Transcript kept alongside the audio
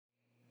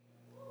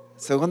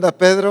Segunda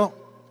Pedro,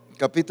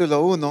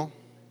 capítulo 1.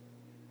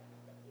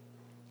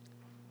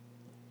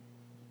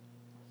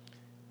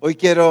 Hoy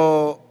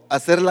quiero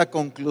hacer la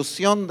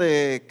conclusión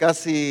de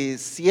casi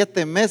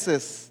 7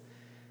 meses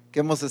que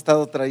hemos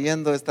estado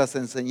trayendo estas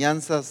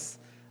enseñanzas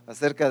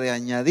acerca de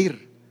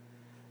añadir.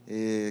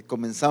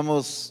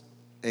 Comenzamos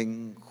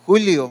en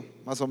julio,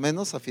 más o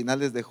menos, a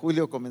finales de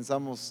julio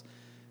comenzamos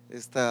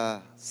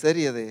esta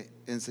serie de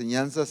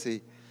enseñanzas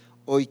y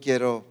hoy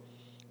quiero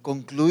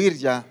concluir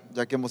ya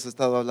que hemos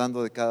estado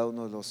hablando de cada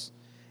uno de los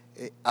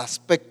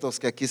aspectos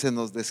que aquí se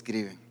nos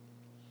describen.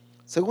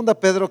 Segunda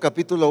Pedro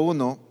capítulo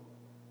 1,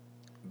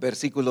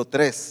 versículo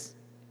 3.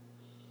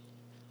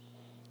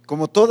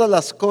 Como todas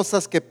las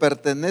cosas que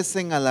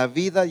pertenecen a la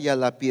vida y a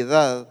la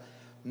piedad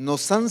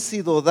nos han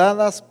sido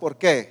dadas, ¿por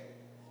qué?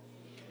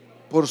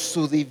 Por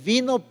su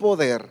divino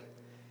poder,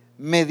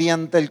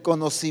 mediante el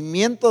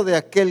conocimiento de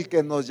aquel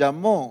que nos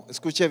llamó,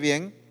 escuche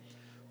bien,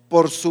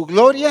 por su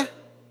gloria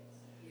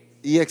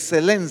y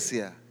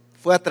excelencia.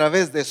 Fue a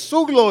través de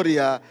su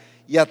gloria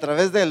y a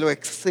través de lo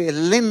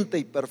excelente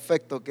y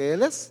perfecto que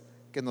Él es,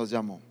 que nos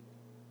llamó.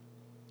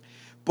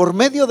 Por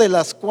medio de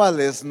las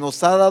cuales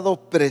nos ha dado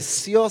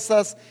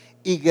preciosas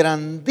y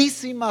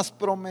grandísimas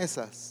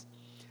promesas,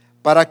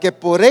 para que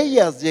por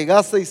ellas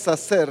llegaseis a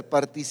ser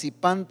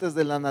participantes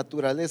de la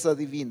naturaleza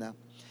divina,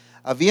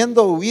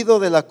 habiendo huido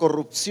de la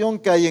corrupción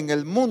que hay en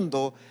el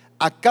mundo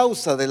a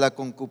causa de la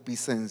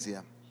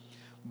concupiscencia.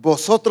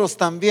 Vosotros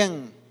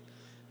también,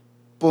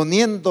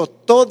 poniendo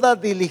toda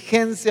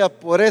diligencia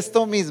por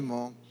esto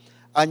mismo,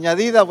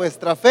 añadid a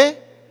vuestra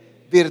fe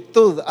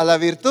virtud, a la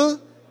virtud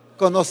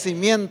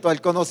conocimiento,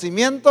 al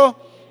conocimiento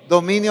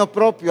dominio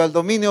propio, al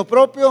dominio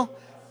propio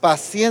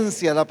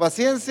paciencia, a la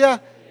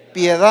paciencia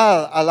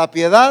piedad, a la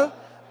piedad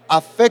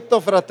afecto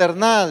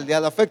fraternal y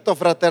al afecto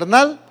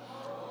fraternal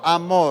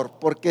amor,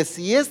 porque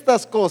si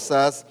estas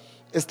cosas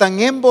están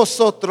en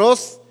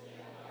vosotros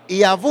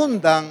y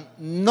abundan,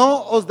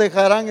 no os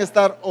dejarán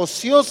estar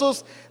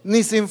ociosos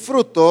ni sin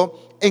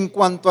fruto en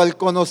cuanto al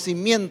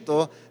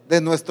conocimiento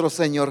de nuestro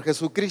Señor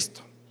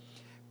Jesucristo.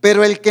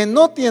 Pero el que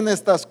no tiene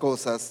estas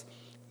cosas,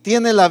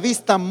 tiene la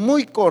vista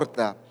muy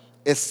corta,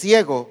 es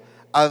ciego,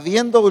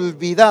 habiendo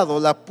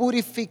olvidado la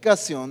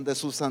purificación de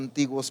sus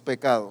antiguos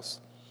pecados.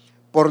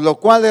 Por lo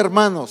cual,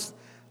 hermanos,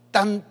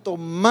 tanto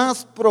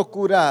más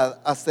procurad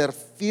hacer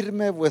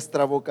firme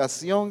vuestra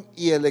vocación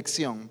y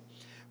elección,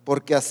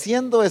 porque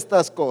haciendo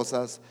estas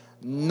cosas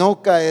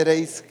no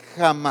caeréis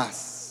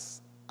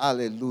jamás.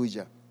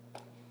 Aleluya.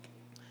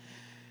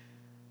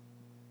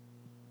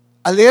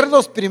 Al leer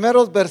los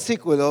primeros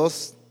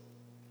versículos,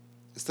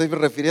 estoy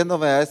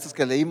refiriéndome a estos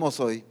que leímos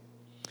hoy,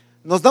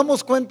 nos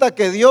damos cuenta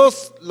que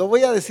Dios, lo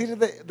voy a decir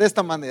de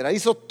esta manera,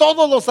 hizo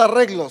todos los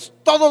arreglos,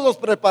 todos los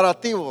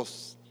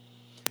preparativos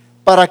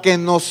para que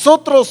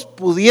nosotros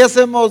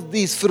pudiésemos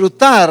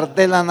disfrutar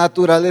de la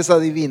naturaleza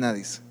divina,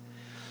 dice.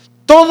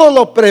 Todo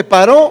lo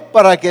preparó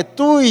para que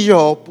tú y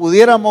yo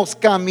pudiéramos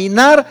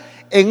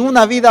caminar en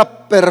una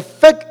vida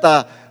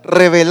perfecta,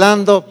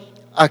 revelando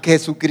a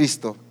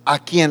Jesucristo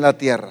aquí en la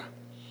tierra.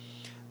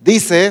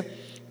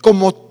 Dice,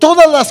 como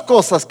todas las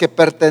cosas que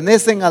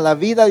pertenecen a la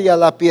vida y a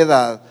la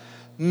piedad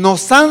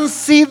nos han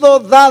sido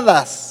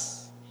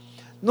dadas.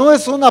 No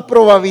es una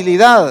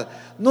probabilidad,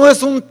 no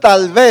es un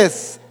tal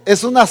vez,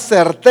 es una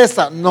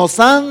certeza. Nos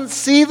han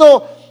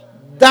sido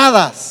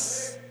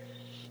dadas.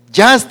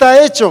 Ya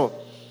está hecho.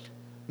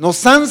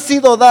 Nos han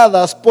sido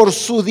dadas por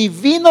su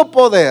divino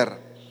poder.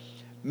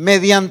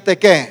 ¿Mediante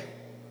qué?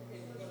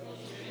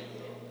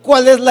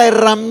 ¿Cuál es la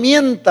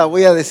herramienta,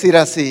 voy a decir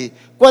así?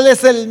 ¿Cuál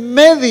es el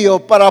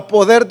medio para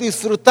poder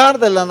disfrutar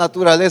de la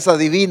naturaleza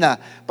divina?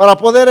 Para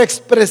poder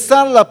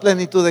expresar la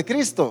plenitud de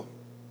Cristo.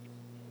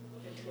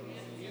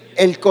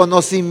 ¿El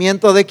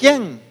conocimiento de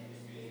quién?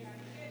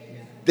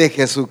 De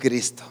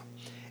Jesucristo.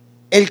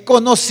 El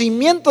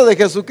conocimiento de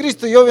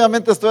Jesucristo, y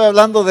obviamente estoy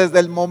hablando desde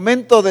el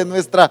momento de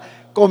nuestra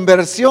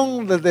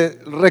conversión, desde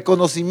el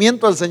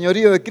reconocimiento al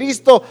señorío de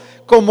Cristo,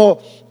 como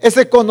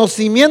ese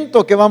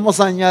conocimiento que vamos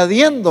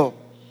añadiendo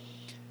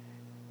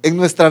en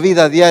nuestra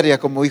vida diaria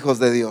como hijos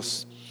de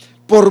Dios.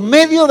 Por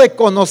medio de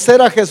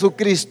conocer a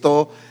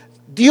Jesucristo,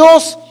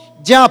 Dios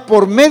ya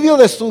por medio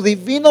de su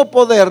divino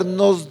poder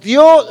nos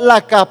dio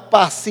la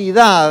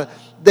capacidad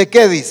de,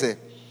 ¿qué dice?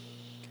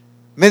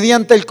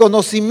 Mediante el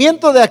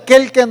conocimiento de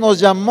aquel que nos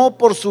llamó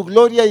por su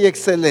gloria y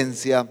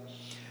excelencia,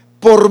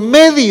 por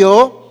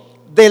medio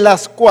de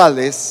las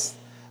cuales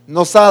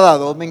nos ha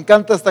dado, me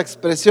encanta esta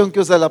expresión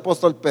que usa el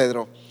apóstol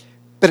Pedro,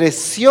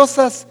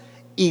 preciosas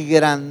y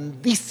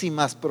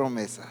grandísimas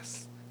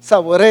promesas.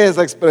 Saboree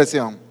esa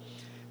expresión.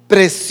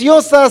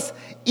 Preciosas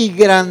y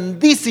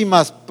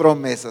grandísimas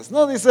promesas.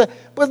 No dice,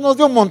 pues nos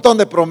dio un montón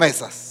de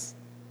promesas.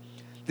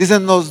 Dice,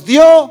 nos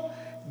dio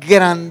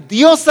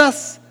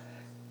grandiosas,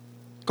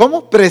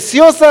 ¿cómo?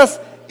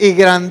 Preciosas y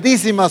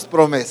grandísimas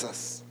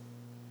promesas.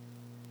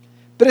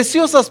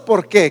 Preciosas,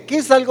 ¿por qué? ¿Qué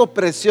es algo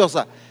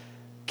preciosa?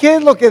 ¿Qué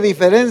es lo que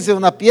diferencia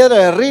una piedra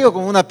de río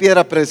con una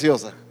piedra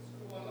preciosa?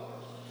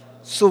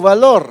 Su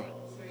valor.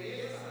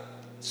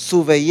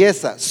 su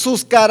belleza,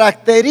 sus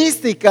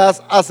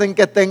características hacen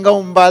que tenga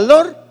un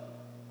valor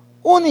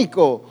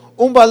único,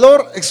 un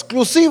valor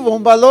exclusivo,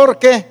 un valor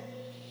que,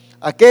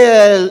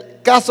 aquel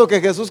caso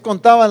que Jesús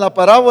contaba en la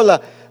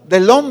parábola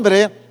del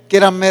hombre que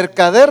era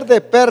mercader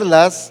de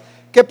perlas,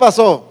 ¿qué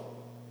pasó?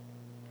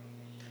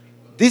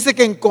 Dice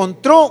que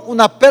encontró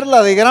una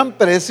perla de gran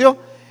precio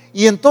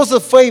y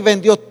entonces fue y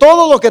vendió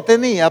todo lo que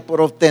tenía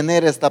por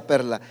obtener esta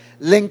perla.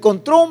 Le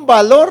encontró un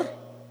valor,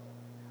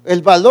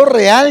 el valor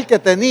real que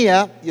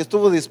tenía, y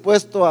estuvo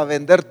dispuesto a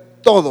vender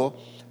todo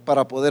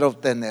para poder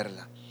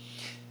obtenerla.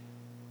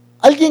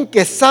 Alguien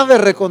que sabe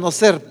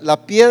reconocer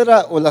la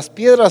piedra o las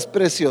piedras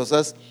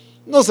preciosas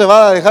no se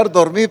va a dejar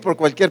dormir por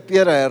cualquier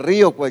piedra de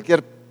río,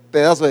 cualquier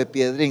pedazo de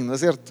piedrín, ¿no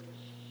es cierto?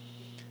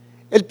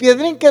 El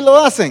piedrín, ¿qué lo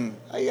hacen?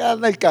 Ahí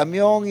anda el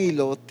camión y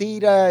lo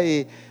tira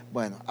y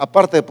bueno,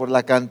 aparte por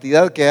la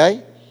cantidad que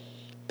hay,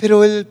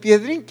 pero el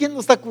piedrín, ¿quién lo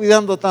está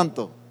cuidando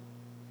tanto?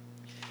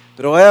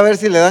 Pero vaya a ver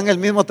si le dan el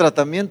mismo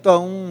tratamiento a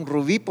un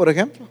rubí, por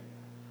ejemplo,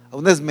 a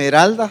una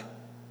esmeralda.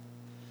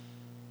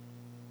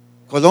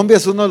 Colombia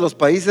es uno de los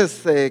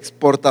países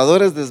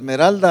exportadores de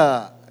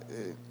esmeralda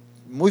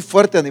muy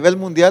fuerte a nivel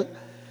mundial.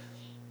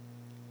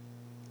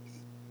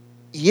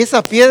 Y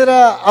esa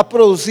piedra ha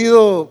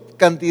producido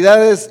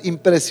cantidades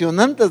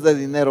impresionantes de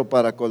dinero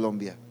para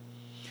Colombia.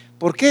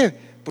 ¿Por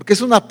qué? Porque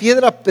es una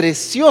piedra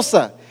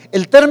preciosa.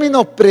 El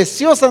término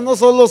preciosa no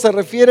solo se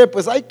refiere,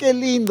 pues, ay, qué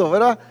lindo,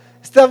 ¿verdad?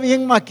 Está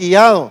bien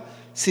maquillado,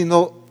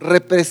 sino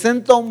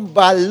representa un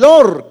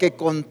valor que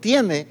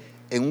contiene,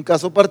 en un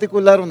caso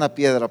particular, una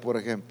piedra, por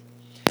ejemplo.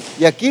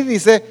 Y aquí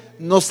dice,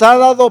 nos ha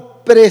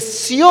dado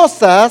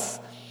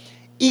preciosas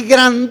y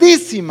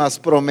grandísimas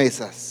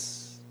promesas.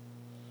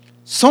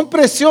 Son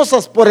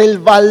preciosas por el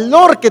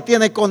valor que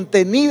tiene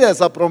contenida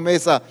esa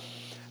promesa.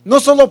 No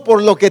solo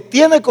por lo que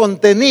tiene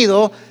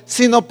contenido,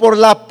 sino por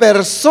la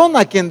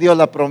persona a quien dio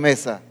la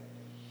promesa.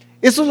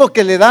 Eso es lo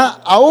que le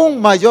da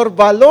aún mayor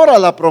valor a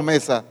la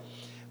promesa.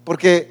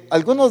 Porque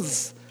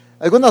algunas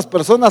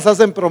personas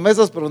hacen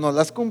promesas pero no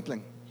las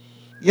cumplen.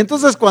 Y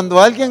entonces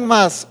cuando alguien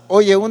más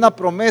oye una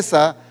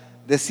promesa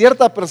de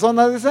cierta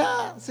persona, dice,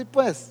 sí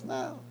pues,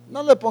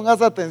 no le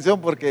pongas atención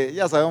porque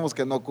ya sabemos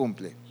que no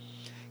cumple.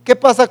 ¿Qué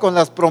pasa con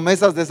las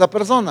promesas de esa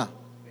persona?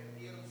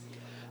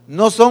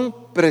 No son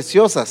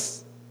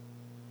preciosas,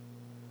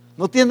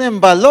 no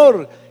tienen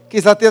valor,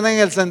 quizá tienen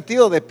el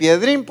sentido de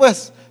piedrín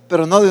pues,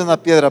 pero no de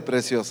una piedra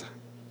preciosa.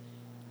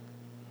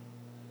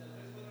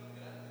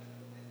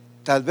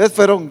 Tal vez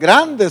fueron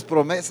grandes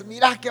promesas,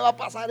 mira que va a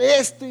pasar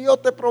esto y yo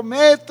te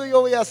prometo,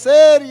 yo voy a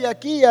hacer y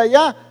aquí y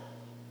allá.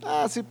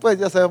 Sí pues,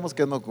 ya sabemos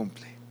que no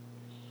cumple.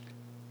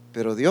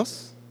 Pero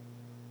Dios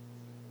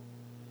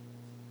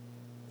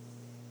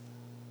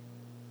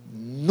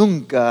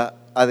nunca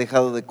ha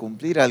dejado de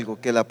cumplir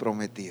algo que Él ha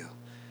prometido.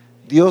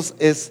 Dios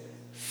es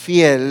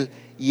fiel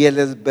y Él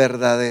es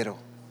verdadero.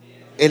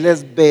 Él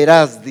es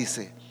veraz,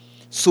 dice.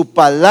 Su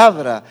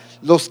palabra,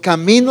 los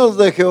caminos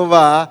de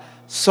Jehová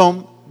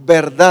son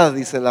verdad,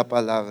 dice la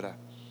palabra.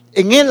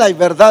 En Él hay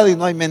verdad y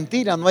no hay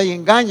mentira, no hay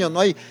engaño, no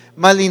hay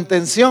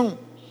malintención.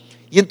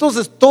 Y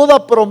entonces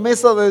toda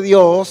promesa de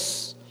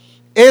Dios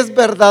es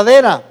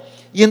verdadera.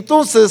 Y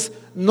entonces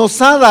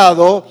nos ha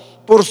dado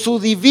por su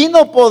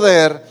divino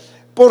poder,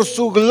 por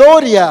su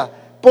gloria,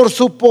 por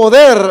su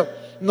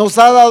poder, nos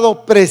ha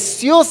dado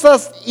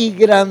preciosas y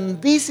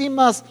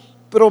grandísimas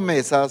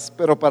promesas.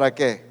 ¿Pero para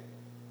qué?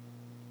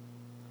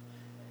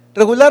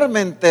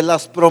 Regularmente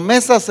las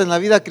promesas en la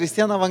vida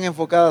cristiana van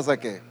enfocadas ¿a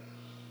qué?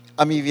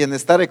 A mi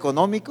bienestar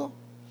económico,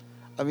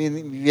 a mi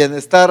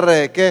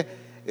bienestar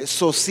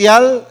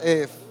social,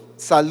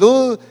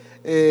 salud,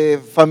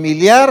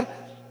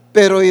 familiar,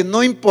 pero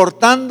no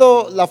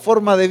importando la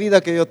forma de vida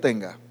que yo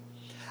tenga.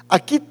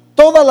 Aquí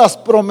todas las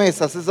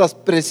promesas, esas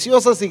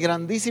preciosas y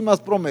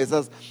grandísimas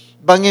promesas,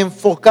 van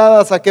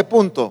enfocadas ¿a qué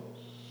punto?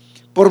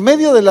 Por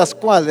medio de las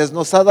cuales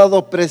nos ha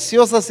dado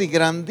preciosas y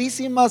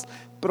grandísimas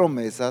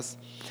promesas,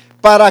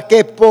 para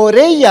que por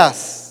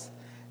ellas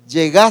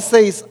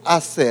llegaseis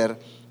a ser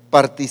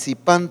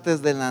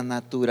participantes de la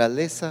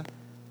naturaleza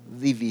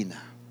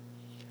divina.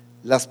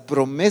 Las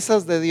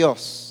promesas de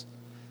Dios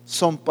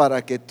son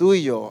para que tú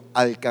y yo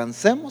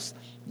alcancemos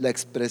la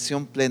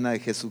expresión plena de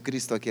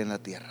Jesucristo aquí en la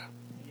tierra.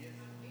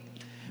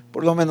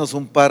 Por lo menos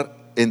un par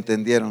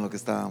entendieron lo que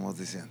estábamos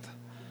diciendo.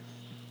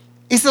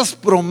 Esas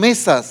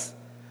promesas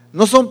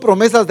no son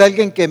promesas de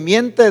alguien que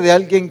miente, de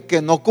alguien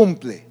que no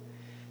cumple,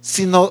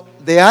 sino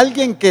de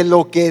alguien que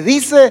lo que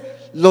dice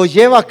lo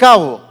lleva a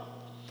cabo.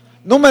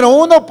 Número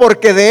uno,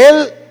 porque de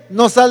Él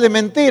no sale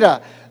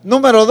mentira.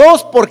 Número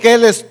dos, porque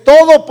Él es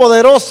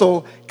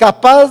todopoderoso,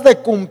 capaz de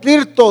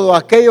cumplir todo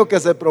aquello que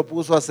se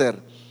propuso hacer.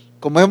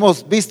 Como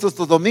hemos visto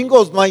estos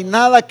domingos, no hay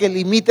nada que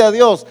limite a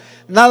Dios,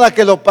 nada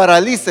que lo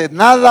paralice,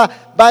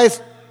 nada va a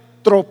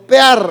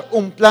estropear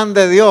un plan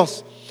de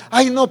Dios.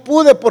 Ay, no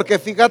pude porque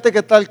fíjate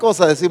que tal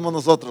cosa, decimos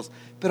nosotros.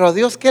 Pero a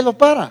Dios, ¿qué lo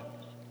para?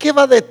 ¿Qué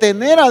va a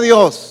detener a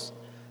Dios?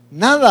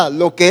 Nada.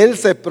 Lo que Él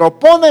se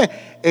propone,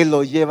 Él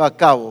lo lleva a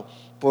cabo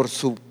por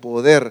su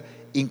poder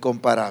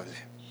incomparable.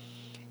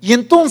 Y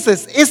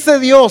entonces ese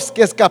Dios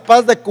que es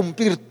capaz de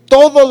cumplir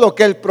todo lo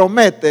que Él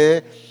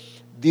promete,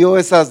 dio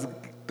esas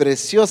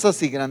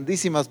preciosas y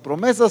grandísimas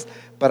promesas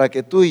para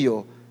que tú y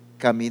yo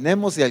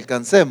caminemos y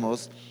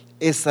alcancemos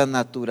esa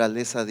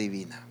naturaleza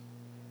divina.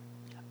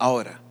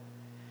 Ahora,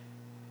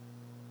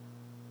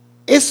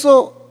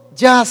 eso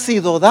ya ha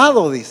sido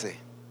dado, dice.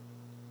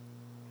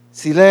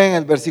 Si leen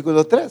el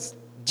versículo 3,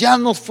 ya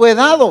nos fue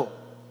dado.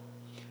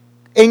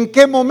 ¿En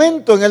qué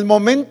momento? En el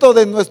momento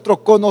de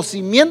nuestro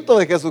conocimiento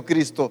de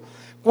Jesucristo.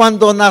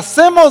 Cuando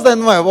nacemos de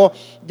nuevo,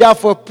 ya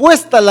fue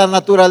puesta la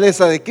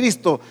naturaleza de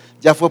Cristo,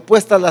 ya fue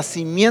puesta la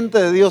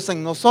simiente de Dios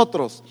en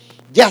nosotros,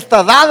 ya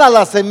está dada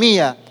la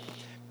semilla.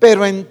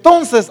 Pero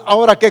entonces,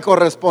 ¿ahora qué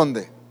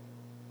corresponde?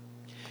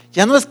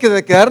 Ya no es que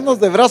de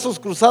quedarnos de brazos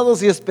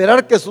cruzados y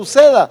esperar que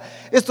suceda.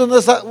 Esto no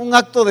es un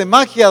acto de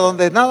magia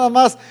donde nada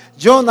más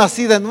yo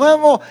nací de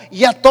nuevo y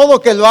ya todo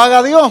que lo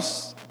haga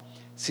Dios.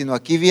 Sino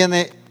aquí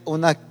viene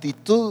una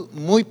actitud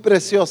muy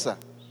preciosa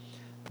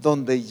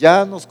donde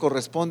ya nos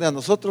corresponde a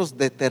nosotros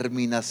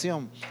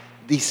determinación,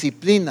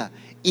 disciplina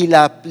y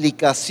la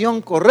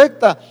aplicación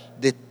correcta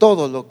de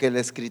todo lo que la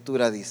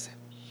Escritura dice.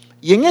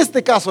 Y en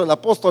este caso el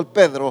apóstol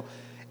Pedro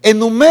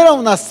enumera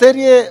una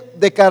serie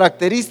de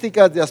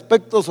características, de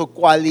aspectos o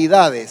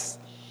cualidades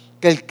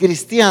que el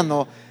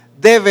cristiano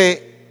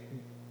debe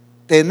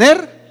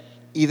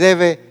tener y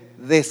debe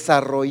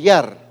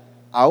desarrollar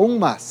aún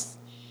más.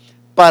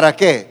 ¿Para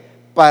qué?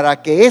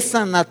 Para que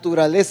esa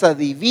naturaleza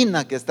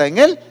divina que está en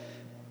él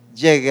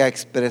llegue a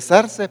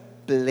expresarse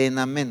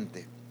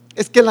plenamente.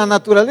 Es que la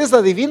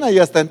naturaleza divina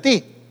ya está en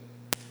ti.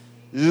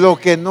 Lo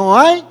que no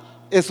hay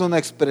es una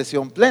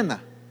expresión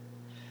plena.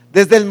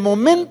 Desde el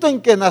momento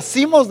en que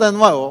nacimos de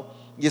nuevo,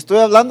 y estoy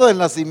hablando del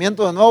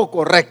nacimiento de nuevo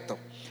correcto,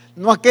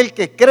 no aquel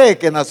que cree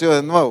que nació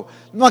de nuevo,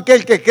 no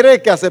aquel que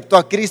cree que aceptó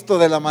a Cristo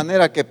de la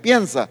manera que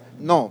piensa,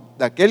 no,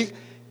 de aquel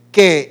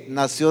que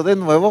nació de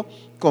nuevo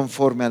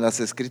conforme a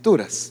las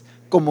Escrituras,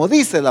 como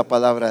dice la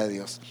palabra de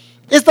Dios.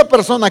 Esta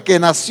persona que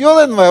nació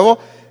de nuevo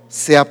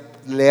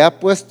le ha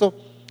puesto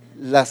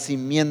la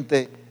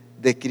simiente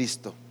de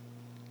Cristo,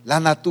 la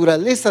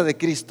naturaleza de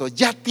Cristo,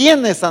 ya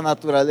tiene esa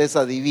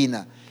naturaleza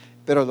divina.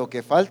 Pero lo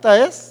que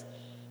falta es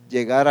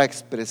llegar a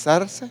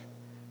expresarse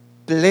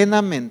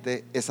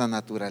plenamente esa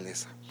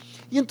naturaleza.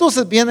 Y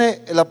entonces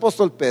viene el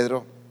apóstol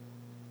Pedro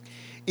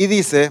y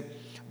dice: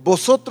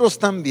 vosotros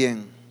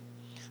también,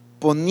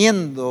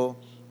 poniendo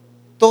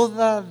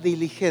toda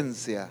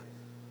diligencia,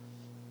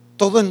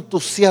 todo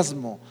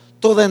entusiasmo,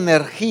 toda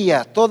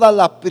energía, toda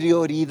la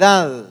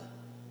prioridad,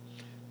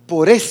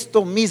 por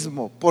esto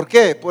mismo. ¿Por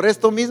qué? ¿Por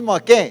esto mismo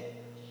a qué?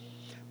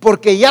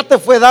 Porque ya te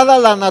fue dada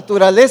la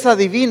naturaleza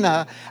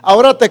divina,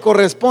 ahora te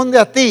corresponde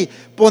a ti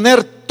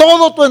poner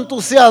todo tu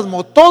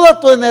entusiasmo, toda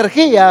tu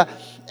energía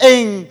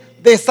en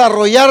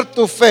desarrollar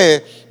tu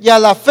fe, y a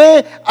la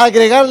fe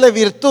agregarle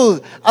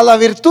virtud, a la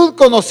virtud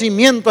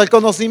conocimiento, al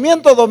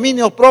conocimiento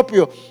dominio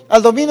propio,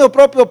 al dominio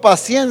propio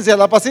paciencia, a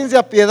la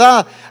paciencia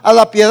piedad, a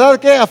la piedad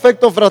 ¿qué?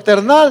 Afecto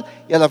fraternal,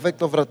 y al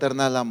afecto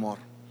fraternal amor.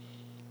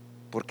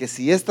 Porque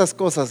si estas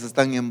cosas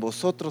están en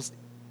vosotros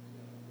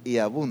y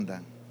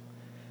abundan,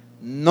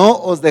 no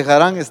os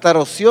dejarán estar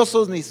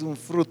ociosos ni sin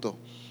fruto.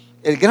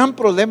 El gran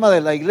problema de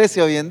la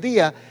iglesia hoy en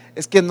día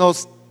es que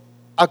nos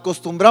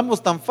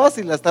acostumbramos tan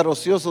fácil a estar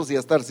ociosos y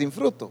a estar sin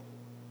fruto.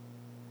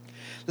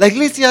 La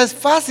iglesia es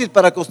fácil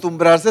para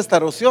acostumbrarse a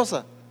estar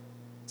ociosa,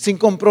 sin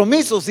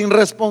compromiso, sin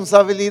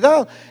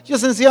responsabilidad. Yo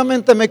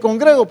sencillamente me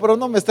congrego, pero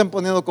no me estén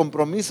poniendo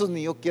compromisos,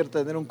 ni yo quiero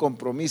tener un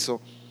compromiso.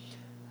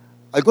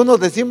 Algunos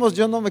decimos: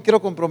 yo no me quiero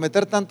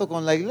comprometer tanto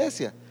con la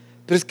iglesia.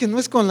 Pero es que no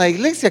es con la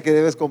iglesia que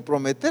debes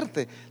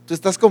comprometerte. Tú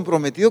estás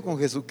comprometido con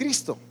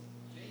Jesucristo.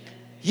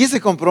 Y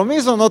ese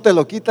compromiso no te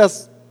lo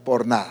quitas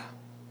por nada.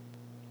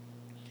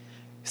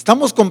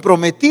 Estamos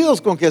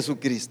comprometidos con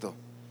Jesucristo.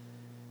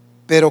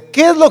 Pero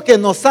 ¿qué es lo que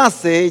nos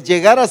hace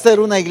llegar a ser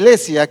una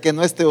iglesia que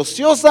no esté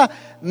ociosa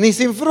ni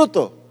sin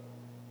fruto?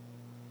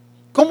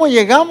 ¿Cómo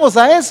llegamos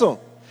a eso?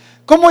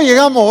 ¿Cómo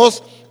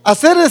llegamos a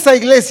ser esa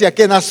iglesia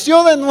que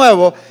nació de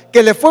nuevo,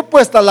 que le fue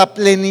puesta la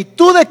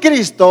plenitud de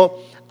Cristo,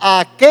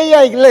 a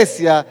aquella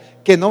iglesia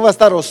que no va a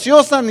estar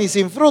ociosa ni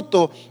sin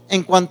fruto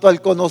en cuanto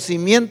al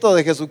conocimiento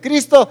de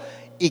Jesucristo,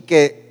 y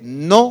que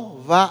no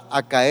va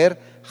a caer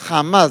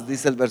jamás,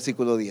 dice el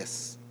versículo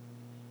 10,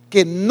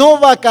 que no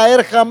va a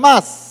caer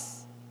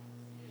jamás?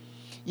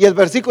 Y el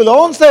versículo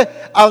 11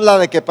 habla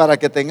de que para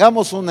que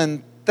tengamos una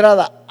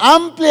entrada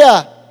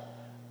amplia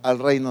al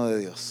reino de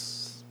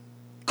Dios.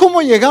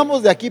 ¿Cómo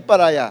llegamos de aquí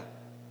para allá?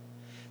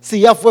 Si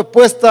ya fue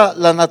puesta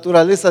la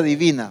naturaleza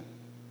divina,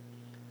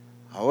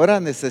 ahora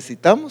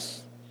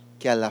necesitamos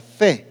que a la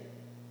fe,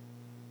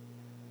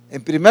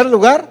 en primer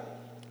lugar,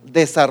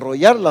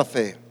 desarrollar la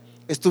fe.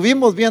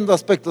 Estuvimos viendo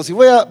aspectos, y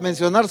voy a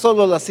mencionar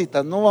solo las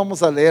citas, no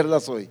vamos a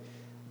leerlas hoy,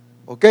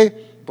 ¿ok?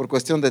 Por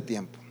cuestión de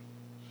tiempo.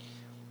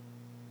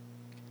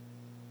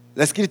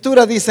 La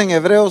Escritura dice en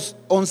Hebreos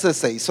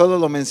 11:6, solo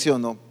lo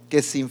menciono,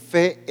 que sin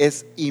fe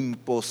es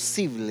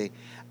imposible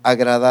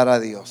agradar a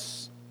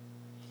Dios,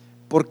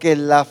 porque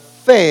la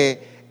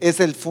fe es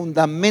el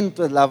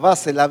fundamento, es la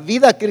base. La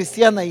vida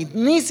cristiana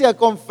inicia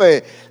con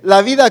fe,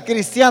 la vida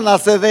cristiana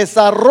se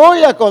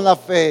desarrolla con la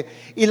fe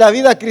y la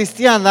vida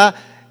cristiana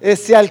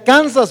se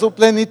alcanza su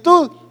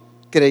plenitud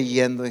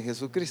creyendo en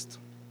Jesucristo.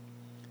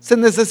 Se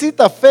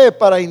necesita fe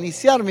para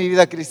iniciar mi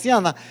vida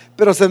cristiana,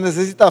 pero se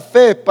necesita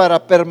fe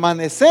para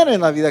permanecer en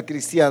la vida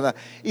cristiana,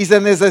 y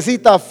se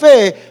necesita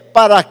fe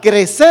para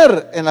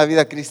crecer en la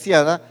vida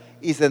cristiana,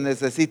 y se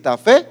necesita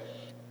fe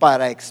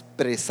para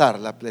expresar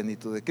la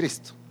plenitud de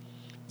Cristo.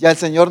 Ya el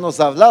Señor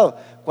nos ha hablado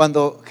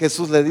cuando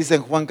Jesús le dice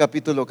en Juan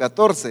capítulo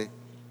 14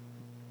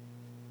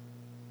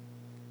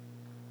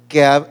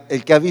 que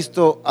el que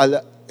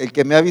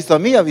me ha visto a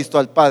mí ha visto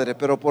al Padre.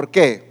 ¿Pero por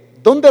qué?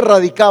 ¿Dónde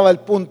radicaba el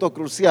punto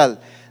crucial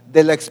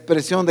de la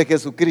expresión de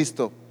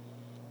Jesucristo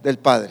del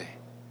Padre?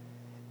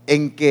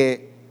 En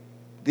que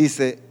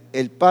dice: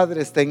 el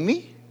Padre está en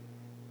mí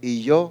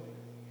y yo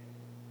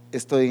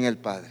estoy en el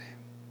Padre.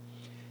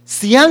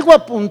 Si algo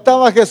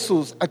apuntaba a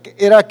Jesús,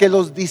 era que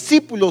los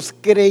discípulos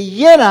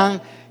creyeran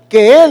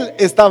que Él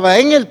estaba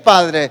en el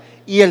Padre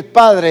y el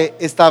Padre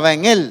estaba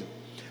en Él.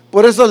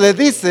 Por eso le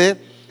dice: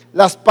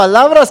 las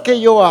palabras que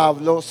yo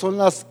hablo son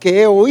las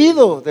que he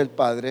oído del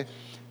Padre,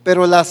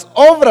 pero las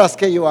obras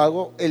que yo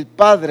hago, el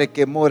Padre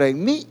que mora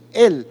en mí,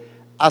 Él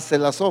hace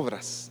las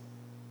obras.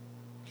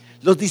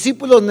 Los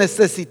discípulos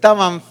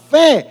necesitaban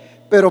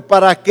fe, pero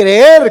para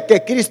creer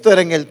que Cristo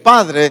era en el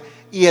Padre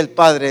y el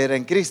Padre era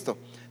en Cristo.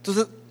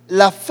 Entonces,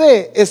 la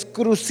fe es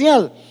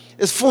crucial,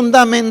 es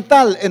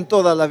fundamental en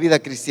toda la vida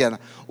cristiana.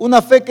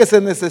 Una fe que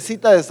se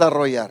necesita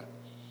desarrollar.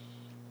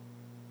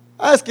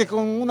 Es que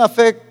con una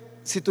fe,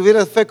 si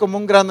tuvieras fe como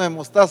un grano de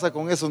mostaza,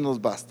 con eso nos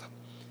basta.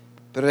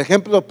 Pero el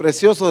ejemplo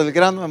precioso del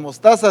grano de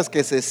mostaza es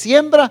que se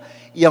siembra,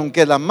 y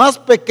aunque la más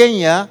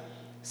pequeña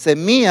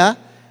semilla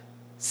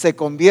se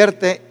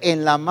convierte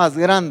en la más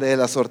grande de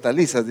las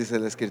hortalizas, dice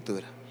la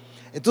Escritura.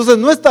 Entonces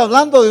no está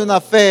hablando de una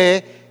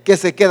fe que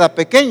se queda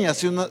pequeña,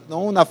 sino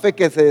una fe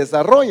que se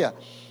desarrolla.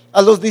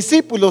 A los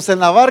discípulos en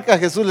la barca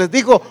Jesús les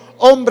dijo: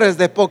 hombres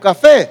de poca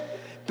fe.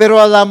 Pero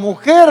a la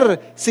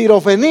mujer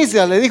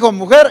sirofenicia le dijo: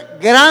 mujer,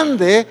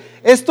 grande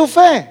es tu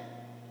fe.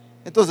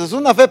 Entonces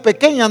una fe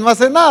pequeña no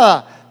hace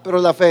nada, pero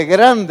la fe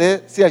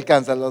grande sí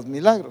alcanza los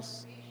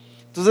milagros.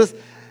 Entonces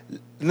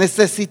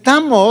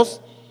necesitamos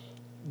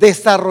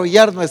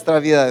desarrollar nuestra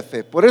vida de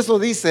fe. Por eso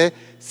dice: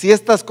 si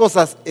estas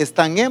cosas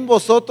están en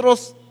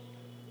vosotros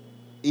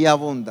y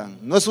abundan.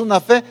 No es una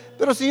fe,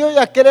 pero si yo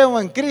ya creo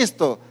en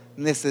Cristo,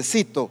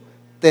 necesito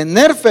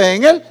tener fe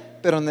en Él,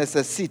 pero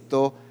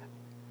necesito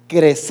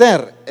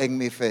crecer en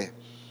mi fe.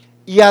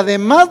 Y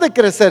además de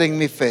crecer en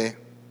mi fe,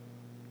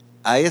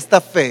 a esta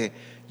fe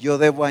yo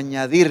debo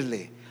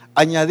añadirle.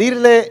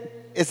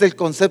 Añadirle es el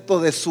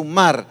concepto de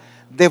sumar,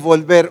 de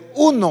volver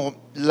uno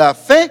la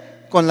fe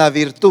con la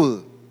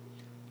virtud.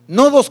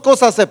 No dos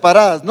cosas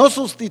separadas, no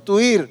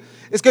sustituir.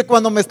 Es que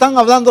cuando me están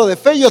hablando de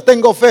fe, yo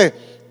tengo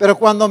fe. Pero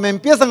cuando me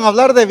empiezan a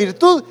hablar de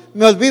virtud,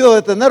 me olvido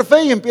de tener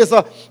fe y empiezo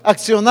a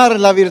accionar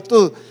en la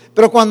virtud.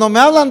 Pero cuando me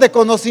hablan de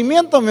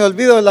conocimiento, me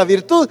olvido de la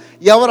virtud,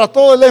 y ahora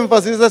todo el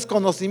énfasis es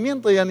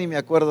conocimiento y ya ni me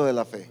acuerdo de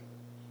la fe.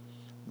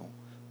 No.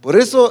 Por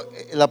eso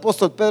el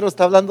apóstol Pedro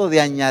está hablando de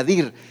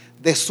añadir,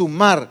 de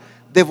sumar,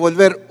 de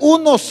volver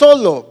uno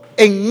solo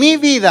en mi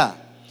vida.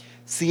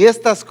 Si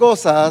estas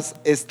cosas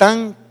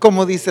están,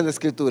 como dice la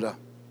Escritura.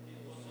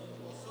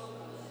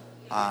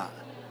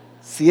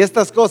 Si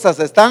estas cosas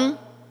están,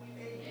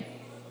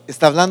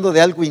 está hablando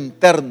de algo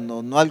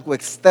interno, no algo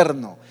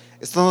externo.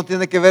 Esto no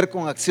tiene que ver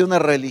con acciones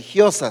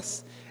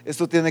religiosas.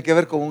 Esto tiene que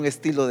ver con un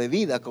estilo de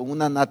vida, con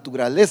una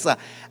naturaleza,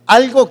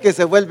 algo que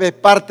se vuelve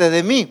parte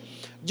de mí.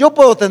 Yo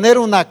puedo tener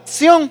una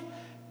acción,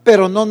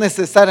 pero no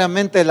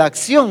necesariamente la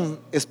acción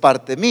es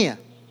parte mía.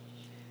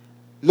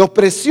 Lo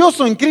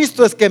precioso en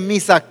Cristo es que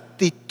mis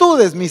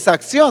actitudes, mis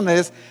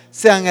acciones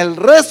sean el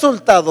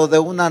resultado de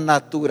una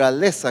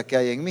naturaleza que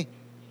hay en mí,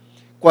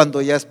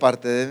 cuando ya es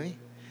parte de mí.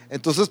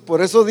 Entonces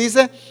por eso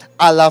dice: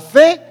 a la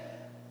fe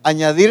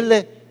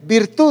añadirle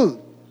virtud.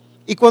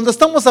 Y cuando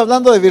estamos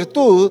hablando de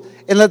virtud,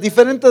 en las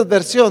diferentes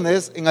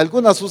versiones, en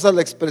algunas usa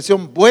la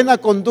expresión buena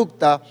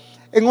conducta,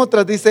 en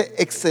otras dice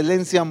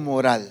excelencia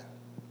moral.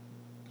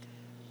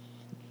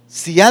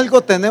 Si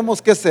algo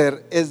tenemos que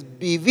hacer es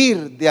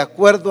vivir de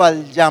acuerdo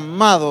al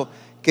llamado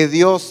que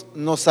Dios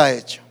nos ha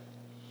hecho.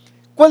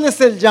 ¿Cuál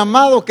es el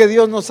llamado que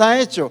Dios nos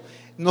ha hecho?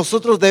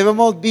 Nosotros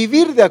debemos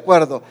vivir de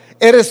acuerdo.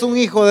 ¿Eres un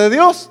hijo de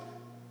Dios?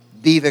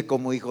 Vive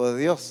como hijo de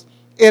Dios.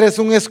 ¿Eres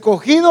un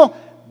escogido?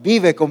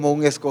 Vive como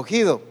un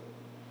escogido.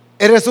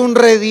 ¿Eres un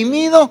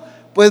redimido?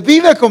 Pues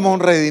vive como un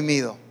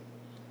redimido.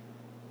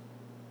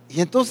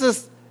 Y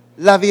entonces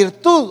la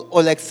virtud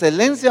o la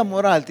excelencia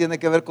moral tiene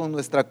que ver con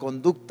nuestra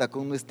conducta,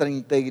 con nuestra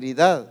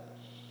integridad,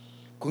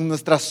 con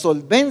nuestra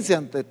solvencia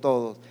ante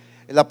todos.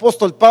 El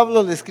apóstol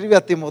Pablo le escribe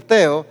a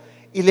Timoteo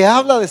y le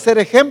habla de ser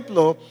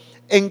ejemplo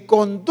en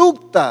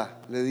conducta,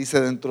 le dice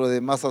dentro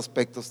de más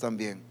aspectos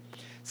también.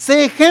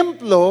 Sé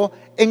ejemplo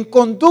en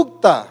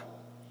conducta,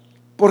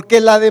 porque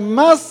la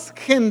demás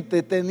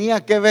gente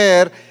tenía que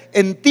ver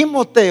en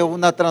Timoteo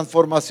una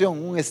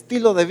transformación, un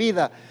estilo de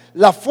vida.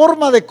 la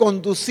forma de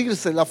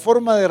conducirse, la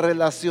forma de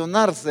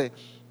relacionarse,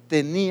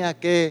 tenía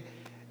que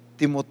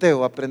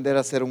Timoteo aprender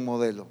a ser un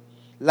modelo.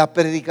 La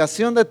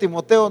predicación de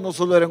Timoteo no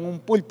solo era en un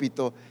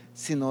púlpito,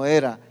 sino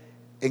era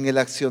en el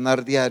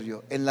accionar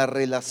diario, en las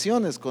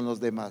relaciones con los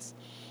demás.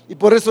 Y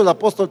por eso el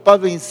apóstol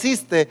Pablo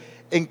insiste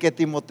en que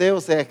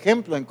Timoteo sea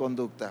ejemplo en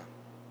conducta.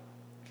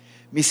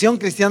 Misión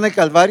Cristiana del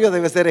Calvario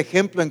debe ser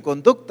ejemplo en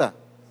conducta.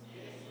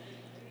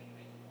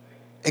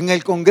 En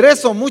el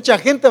Congreso mucha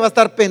gente va a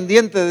estar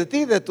pendiente de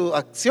ti, de tu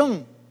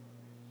acción.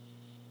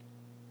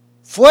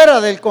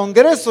 Fuera del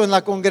Congreso, en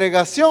la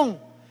congregación,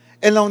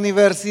 en la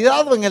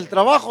universidad o en el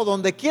trabajo,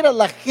 donde quiera,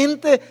 la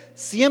gente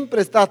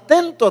siempre está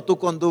atento a tu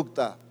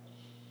conducta.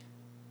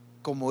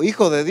 Como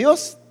hijo de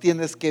Dios,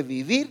 tienes que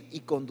vivir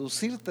y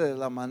conducirte de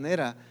la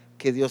manera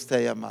que Dios te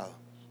ha llamado.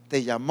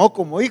 Te llamó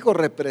como hijo,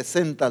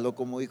 represéntalo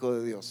como hijo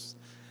de Dios.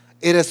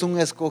 Eres un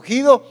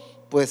escogido,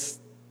 pues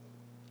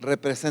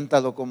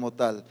represéntalo como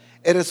tal.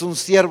 Eres un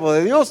siervo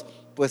de Dios,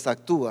 pues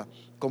actúa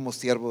como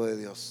siervo de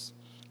Dios.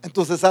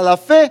 Entonces a la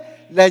fe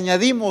le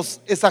añadimos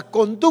esa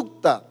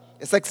conducta,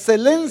 esa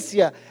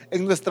excelencia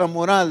en nuestra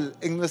moral,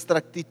 en nuestra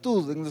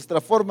actitud, en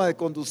nuestra forma de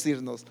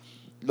conducirnos.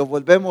 Lo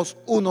volvemos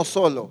uno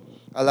solo.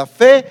 A la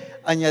fe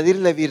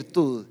añadirle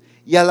virtud.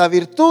 Y a la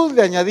virtud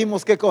le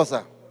añadimos ¿qué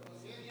cosa?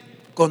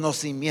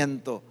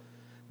 Conocimiento.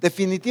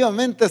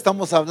 Definitivamente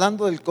estamos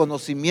hablando del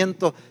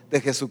conocimiento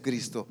de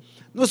Jesucristo.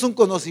 No es un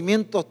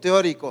conocimiento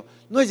teórico,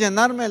 no es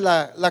llenarme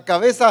la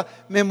cabeza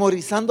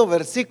memorizando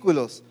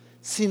versículos,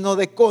 sino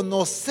de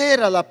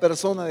conocer a la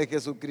persona de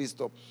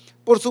Jesucristo.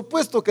 Por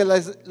supuesto que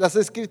las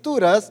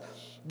Escrituras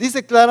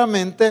dice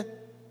claramente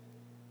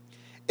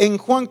en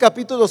Juan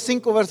capítulo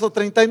 5 verso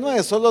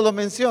 39, solo lo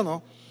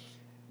menciono.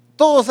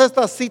 Todas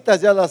estas citas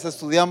ya las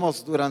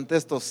estudiamos durante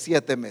estos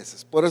 7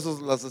 meses, por eso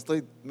las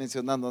estoy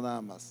mencionando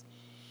nada más.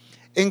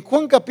 En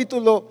Juan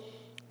capítulo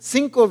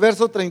 5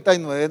 verso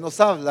 39 nos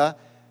habla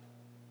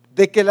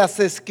de que las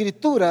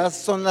Escrituras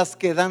son las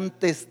que dan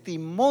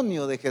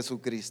testimonio de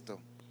Jesucristo.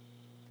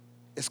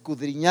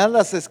 Escudriñad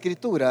las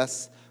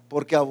Escrituras,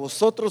 porque a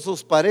vosotros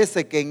os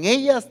parece que en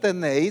ellas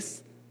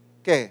tenéis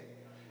 ¿qué?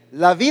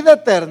 La vida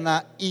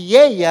eterna, y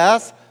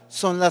ellas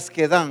son las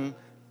que dan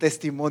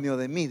testimonio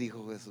de mí,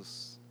 dijo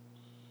Jesús.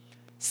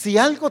 Si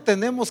algo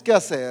tenemos que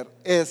hacer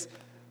es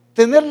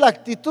tener la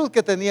actitud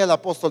que tenía el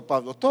apóstol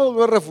Pablo. Todo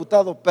lo he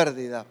refutado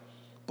pérdida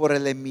por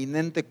el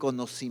eminente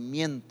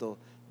conocimiento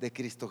de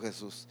Cristo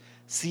Jesús.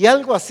 Si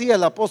algo hacía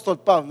el apóstol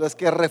Pablo es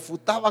que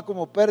refutaba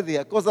como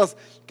pérdida cosas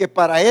que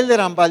para él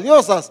eran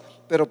valiosas,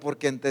 pero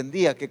porque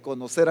entendía que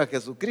conocer a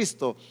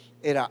Jesucristo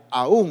era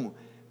aún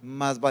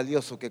más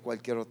valioso que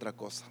cualquier otra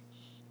cosa.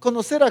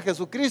 Conocer a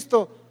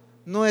Jesucristo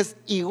no es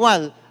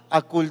igual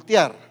a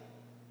cultear.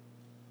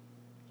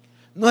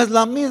 No es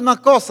la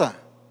misma cosa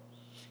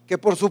que,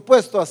 por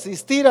supuesto,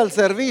 asistir al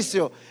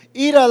servicio,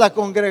 ir a la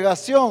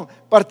congregación,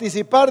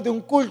 participar de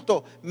un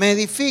culto, me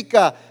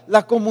edifica,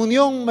 la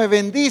comunión me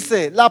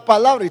bendice, la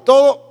palabra y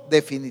todo,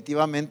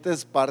 definitivamente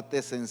es parte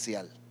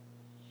esencial.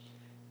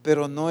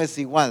 Pero no es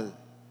igual.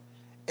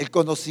 El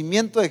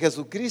conocimiento de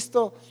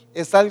Jesucristo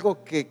es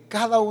algo que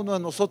cada uno de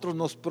nosotros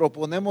nos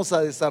proponemos a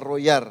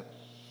desarrollar.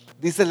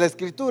 Dice la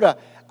Escritura,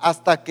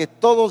 hasta que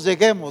todos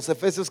lleguemos,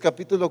 Efesios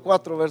capítulo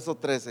 4, verso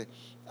 13,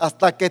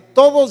 hasta que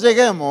todos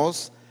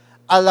lleguemos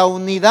a la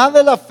unidad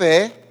de la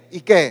fe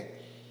y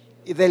 ¿qué?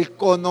 Y del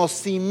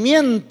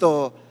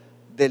conocimiento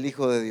del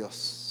Hijo de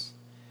Dios.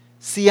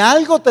 Si a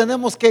algo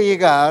tenemos que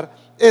llegar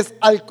es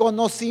al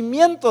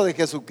conocimiento de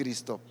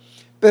Jesucristo.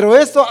 Pero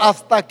eso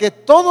hasta que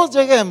todos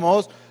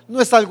lleguemos no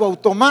es algo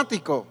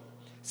automático,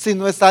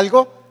 sino es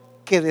algo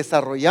que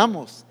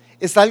desarrollamos,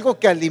 es algo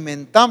que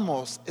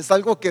alimentamos, es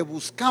algo que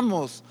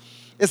buscamos,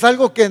 es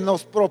algo que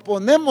nos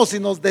proponemos y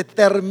nos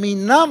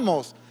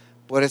determinamos.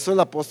 Por eso el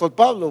apóstol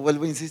Pablo,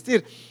 vuelvo a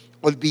insistir,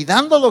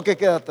 olvidando lo que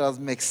queda atrás,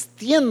 me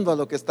extiendo a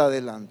lo que está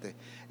adelante.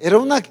 Era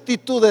una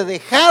actitud de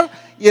dejar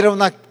y era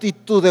una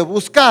actitud de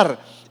buscar.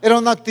 Era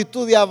una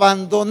actitud de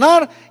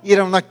abandonar y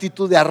era una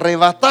actitud de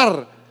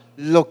arrebatar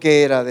lo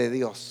que era de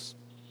Dios.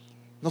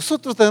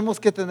 Nosotros tenemos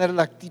que tener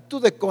la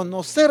actitud de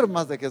conocer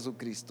más de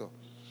Jesucristo.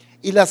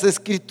 Y las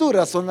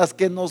Escrituras son las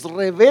que nos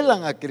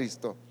revelan a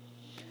Cristo.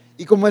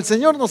 Y como el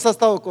Señor nos ha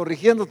estado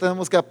corrigiendo,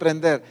 tenemos que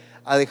aprender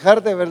a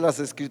dejar de ver las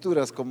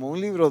Escrituras como un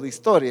libro de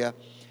historia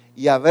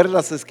y a ver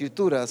las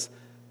Escrituras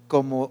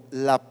como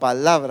la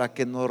palabra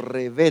que nos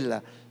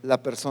revela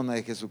la persona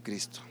de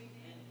Jesucristo.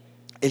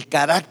 El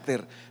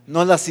carácter,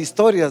 no las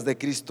historias de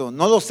Cristo,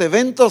 no los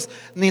eventos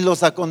ni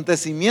los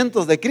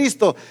acontecimientos de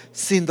Cristo,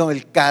 sino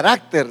el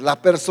carácter,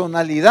 la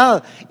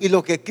personalidad y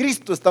lo que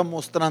Cristo está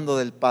mostrando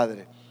del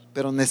Padre.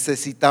 Pero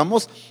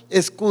necesitamos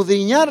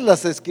escudriñar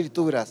las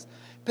Escrituras.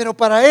 Pero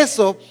para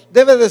eso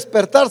debe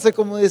despertarse,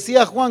 como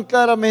decía Juan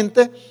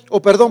claramente,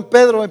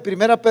 Pedro en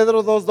 1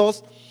 Pedro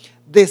 2:2,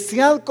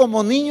 desead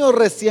como niños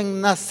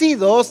recién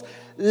nacidos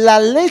la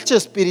leche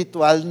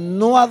espiritual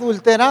no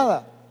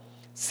adulterada.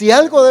 Si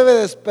algo debe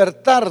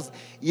despertar,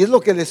 y es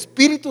lo que el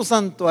Espíritu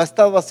Santo ha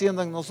estado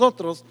haciendo en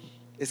nosotros,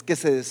 es que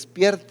se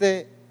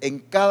despierte en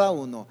cada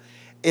uno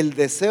el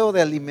deseo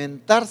de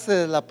alimentarse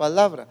de la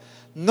palabra.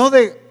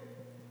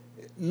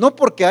 No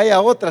porque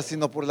haya otra,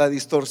 sino por la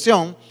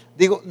distorsión.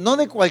 Digo, no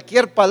de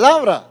cualquier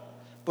palabra.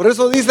 Por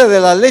eso dice de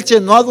la leche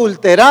no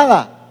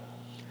adulterada.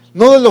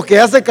 No de lo que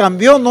ya se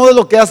cambió, no de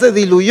lo que ya se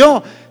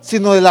diluyó,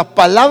 sino de la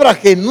palabra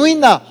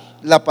genuina,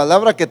 la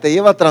palabra que te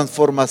lleva a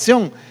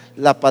transformación,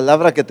 la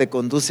palabra que te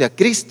conduce a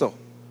Cristo.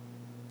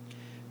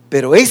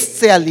 Pero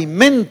ese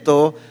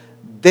alimento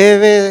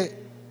debe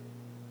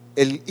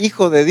el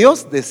Hijo de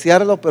Dios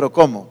desearlo, pero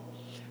 ¿cómo?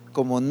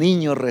 Como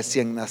niño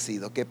recién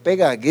nacido, que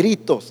pega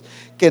gritos,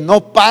 que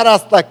no para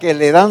hasta que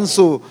le dan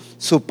su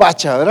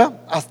pacha,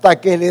 ¿verdad?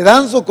 Hasta que le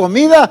dan su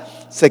comida,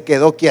 se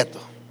quedó quieto.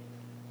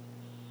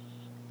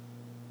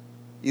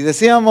 Y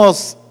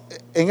decíamos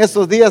en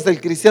estos días,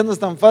 el cristiano es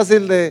tan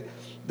fácil de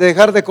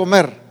dejar de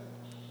comer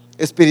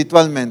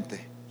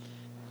espiritualmente.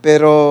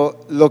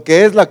 Pero lo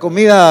que es la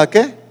comida,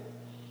 ¿qué?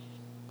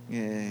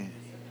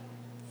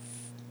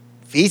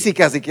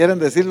 Física, si quieren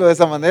decirlo de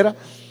esa manera,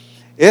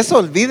 eso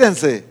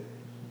olvídense.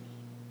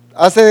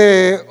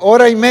 Hace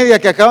hora y media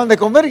que acaban de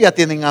comer y ya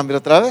tienen hambre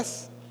otra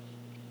vez.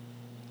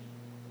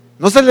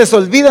 No se les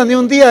olvida ni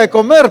un día de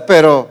comer,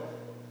 pero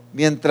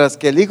mientras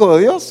que el Hijo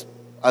de Dios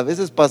a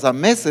veces pasa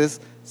meses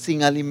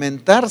sin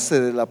alimentarse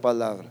de la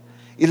palabra.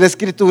 Y la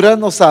Escritura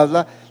nos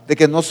habla de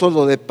que no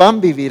solo de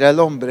pan vivirá el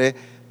hombre,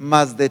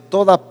 mas de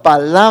toda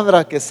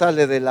palabra que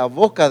sale de la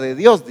boca de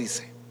Dios,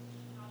 dice.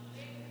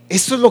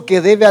 Eso es lo que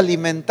debe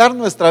alimentar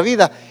nuestra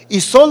vida.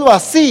 Y solo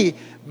así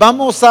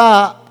vamos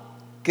a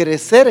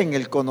crecer en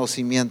el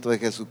conocimiento de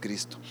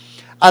Jesucristo.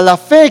 A la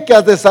fe que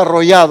has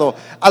desarrollado,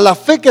 a la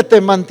fe que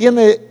te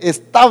mantiene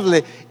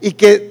estable y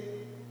que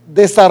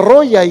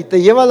desarrolla y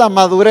te lleva a la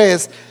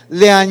madurez,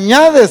 le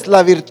añades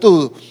la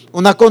virtud,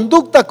 una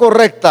conducta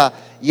correcta,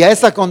 y a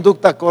esa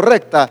conducta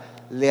correcta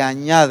le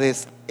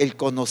añades el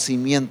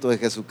conocimiento de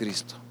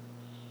Jesucristo.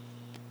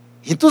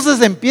 Y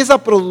entonces empieza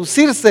a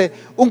producirse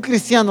un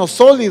cristiano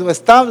sólido,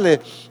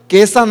 estable,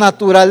 que esa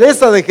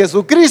naturaleza de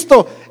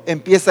Jesucristo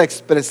empieza a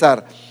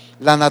expresar.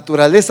 La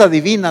naturaleza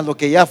divina, lo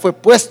que ya fue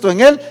puesto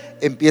en él,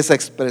 empieza a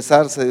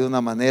expresarse de una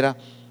manera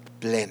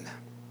plena.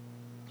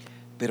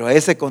 Pero a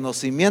ese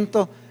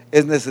conocimiento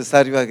es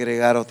necesario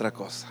agregar otra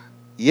cosa,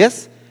 y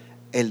es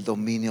el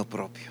dominio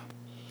propio.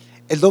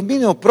 El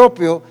dominio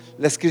propio,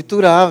 la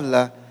Escritura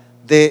habla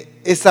de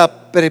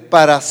esa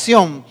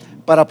preparación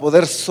para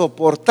poder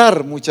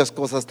soportar muchas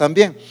cosas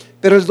también.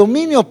 Pero el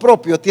dominio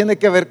propio tiene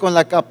que ver con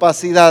la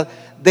capacidad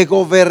de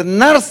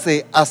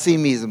gobernarse a sí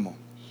mismo.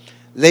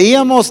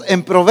 Leíamos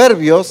en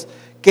Proverbios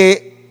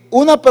que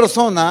una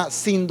persona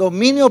sin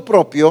dominio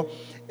propio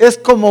es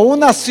como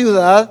una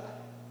ciudad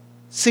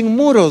sin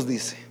muros,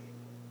 dice.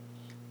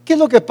 ¿Qué es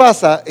lo que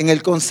pasa en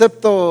el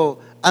concepto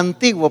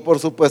antiguo? Por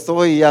supuesto,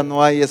 hoy ya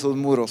no hay esos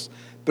muros.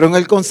 Pero en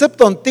el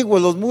concepto antiguo,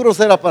 los muros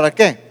era ¿para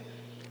qué?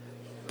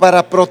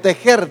 Para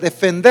proteger,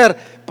 defender,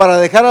 para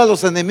dejar a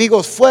los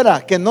enemigos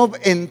fuera, que no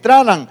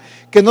entraran,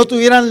 que no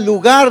tuvieran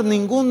lugar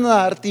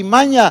ninguna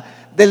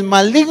artimaña del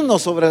maligno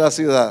sobre la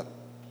ciudad.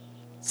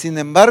 Sin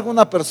embargo,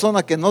 una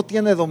persona que no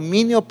tiene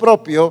dominio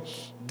propio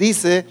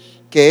dice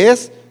que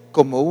es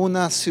como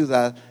una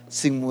ciudad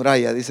sin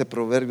muralla, dice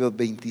Proverbios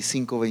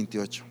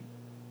 25-28.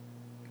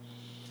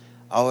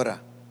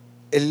 Ahora,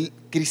 el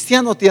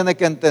cristiano tiene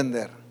que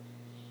entender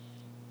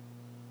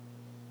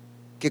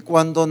que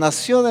cuando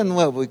nació de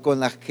nuevo y con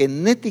la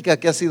genética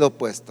que ha sido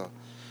puesto,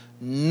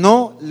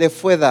 no le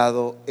fue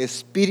dado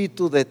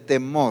espíritu de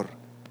temor,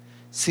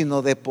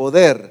 sino de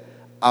poder,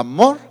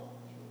 amor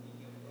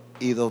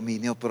y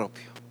dominio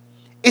propio.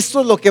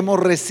 Eso es lo que hemos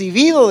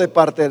recibido de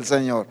parte del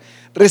Señor.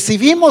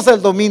 Recibimos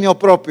el dominio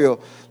propio.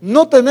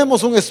 No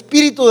tenemos un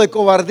espíritu de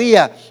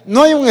cobardía,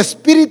 no hay un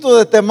espíritu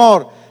de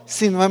temor,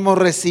 sino hemos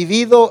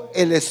recibido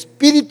el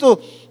espíritu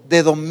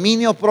de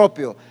dominio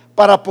propio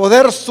para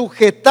poder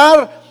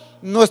sujetar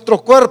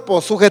nuestro cuerpo,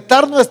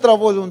 sujetar nuestra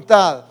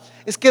voluntad.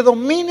 Es que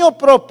dominio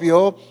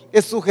propio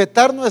es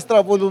sujetar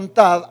nuestra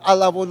voluntad a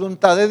la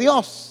voluntad de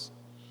Dios.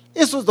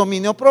 Eso es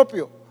dominio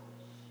propio.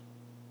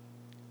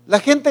 La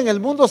gente en el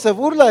mundo se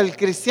burla del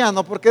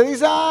cristiano porque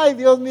dice, ay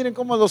Dios, miren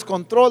cómo los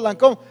controlan,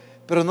 ¿cómo?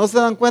 Pero no se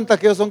dan cuenta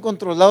que ellos son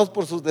controlados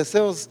por sus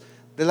deseos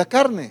de la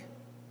carne.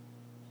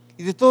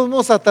 Y de todos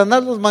modos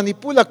Satanás los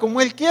manipula como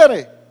él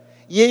quiere.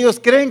 Y ellos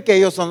creen que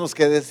ellos son los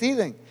que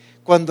deciden,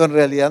 cuando en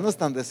realidad no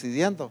están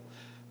decidiendo.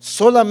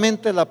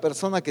 Solamente la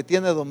persona que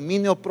tiene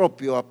dominio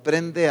propio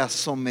aprende a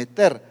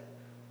someter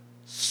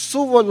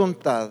su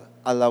voluntad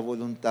a la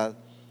voluntad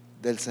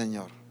del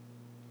Señor.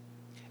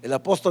 El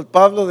apóstol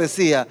Pablo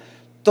decía,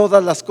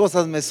 todas las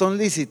cosas me son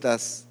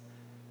lícitas,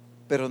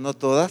 pero no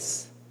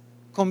todas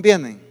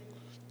convienen.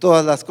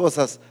 Todas las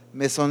cosas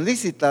me son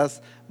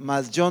lícitas,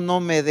 mas yo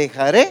no me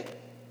dejaré,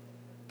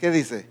 ¿qué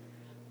dice?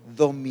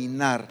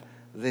 Dominar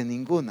de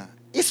ninguna.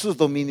 Eso es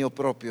dominio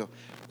propio.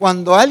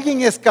 Cuando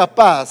alguien es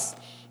capaz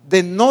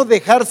de no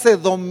dejarse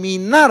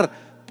dominar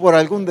por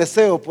algún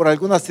deseo, por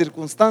alguna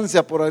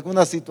circunstancia, por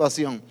alguna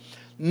situación,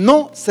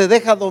 no se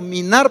deja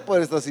dominar por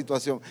esta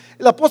situación.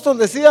 El apóstol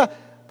decía,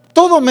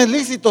 todo me es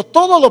lícito,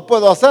 todo lo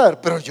puedo hacer,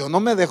 pero yo no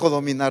me dejo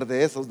dominar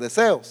de esos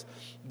deseos.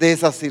 de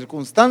esas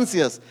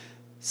circunstancias,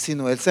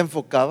 sino él se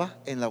enfocaba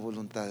en la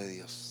voluntad de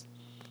Dios.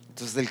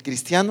 Entonces el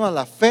cristiano a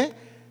la fe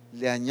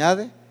le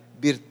añade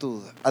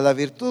virtud, a la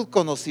virtud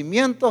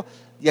conocimiento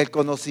y al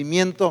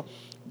conocimiento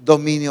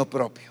dominio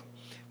propio.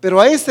 Pero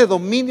a ese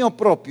dominio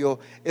propio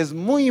es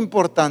muy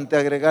importante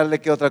agregarle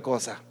 ¿qué otra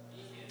cosa?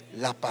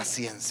 La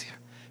paciencia.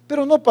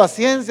 Pero no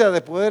paciencia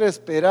de poder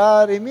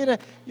esperar y mire,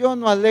 yo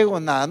no alego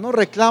nada, no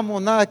reclamo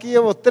nada, aquí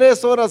llevo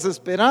 3 horas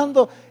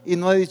esperando y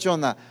no he dicho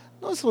nada.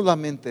 No es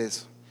solamente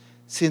eso,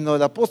 sino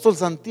el apóstol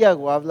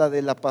Santiago habla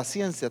de la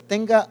paciencia.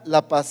 Tenga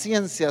la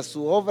paciencia,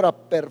 su obra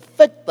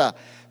perfecta,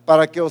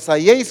 para que os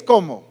halléis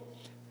como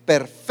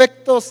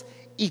perfectos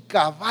y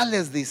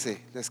cabales,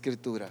 dice la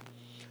Escritura.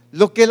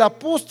 Lo que el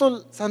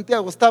apóstol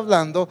Santiago está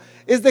hablando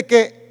es de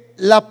que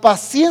la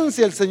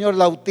paciencia el Señor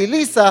la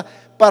utiliza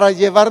para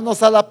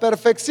llevarnos a la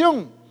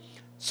perfección.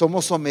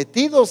 Somos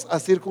sometidos a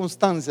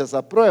circunstancias,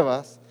 a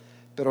pruebas,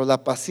 pero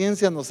la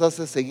paciencia nos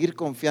hace seguir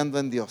confiando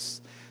en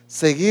Dios,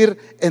 seguir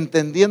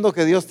entendiendo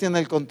que Dios tiene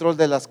el control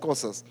de las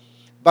cosas.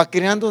 Va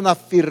creando una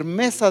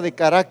firmeza de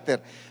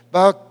carácter,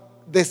 va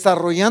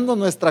desarrollando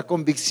nuestra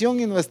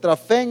convicción y nuestra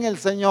fe en el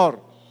Señor.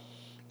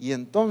 Y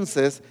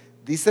entonces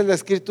dice la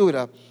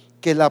Escritura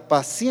que la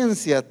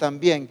paciencia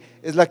también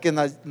es la que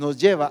nos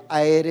lleva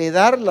a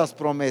heredar las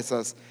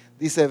promesas.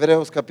 Dice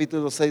Hebreos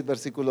capítulo 6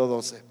 versículo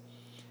 12.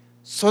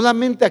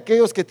 Solamente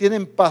aquellos que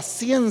tienen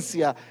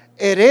paciencia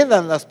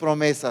heredan las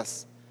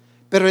promesas,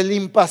 pero el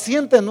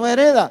impaciente no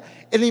hereda.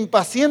 El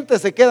impaciente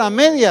se queda a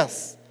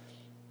medias.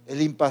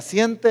 El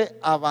impaciente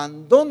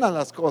abandona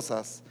las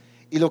cosas.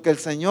 Y lo que el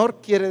Señor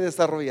quiere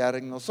desarrollar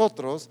en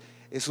nosotros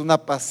es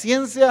una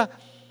paciencia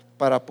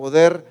para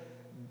poder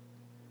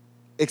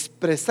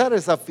expresar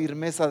esa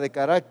firmeza de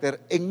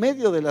carácter en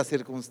medio de las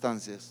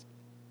circunstancias.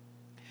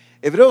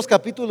 Hebreos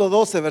capítulo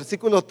 12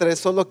 versículo 3,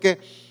 solo que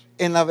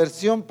en la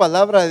versión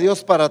Palabra de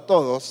Dios para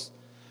Todos,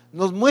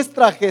 nos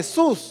muestra a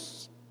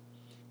Jesús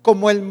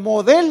como el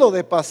modelo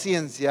de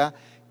paciencia,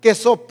 que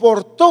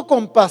soportó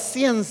con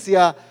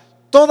paciencia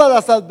todas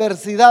las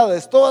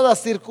adversidades, todas las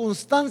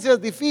circunstancias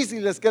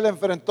difíciles que él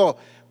enfrentó,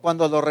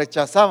 cuando lo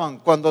rechazaban,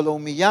 cuando lo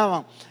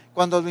humillaban,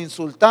 cuando lo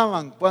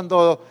insultaban,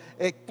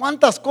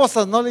 cuántas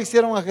cosas no le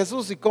hicieron a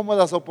Jesús y cómo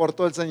las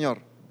soportó el Señor.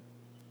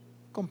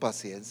 Con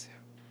paciencia.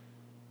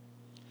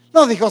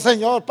 No dijo,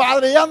 Señor,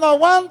 Padre, ya no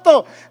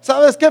aguanto.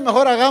 ¿Sabes qué?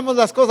 Mejor hagamos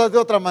las cosas de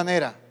otra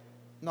manera.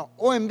 No,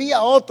 o envía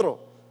a otro.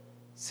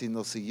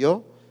 Sino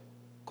siguió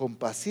con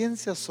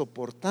paciencia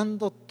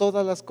soportando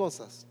todas las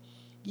cosas.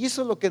 Y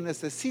eso es lo que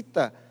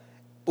necesita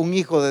un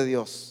hijo de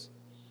Dios.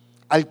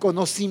 Al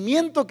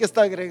conocimiento que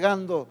está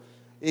agregando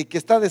y que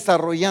está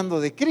desarrollando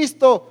de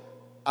Cristo,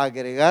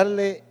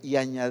 agregarle y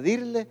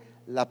añadirle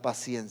la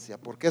paciencia.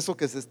 Porque eso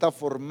que se está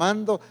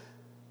formando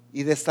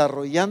y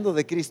desarrollando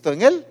de Cristo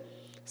en él,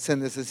 se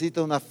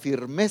necesita una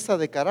firmeza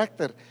de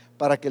carácter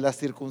para que las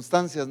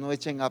circunstancias no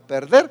echen a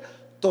perder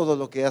todo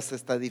lo que ya se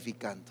está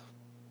edificando.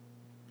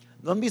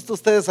 ¿No han visto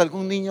ustedes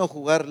algún niño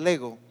jugar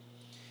Lego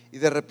y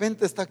de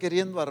repente está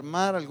queriendo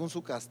armar algún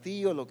su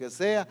castillo, lo que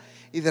sea,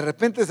 y de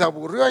repente se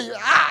aburrió y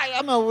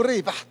ya me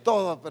aburrí,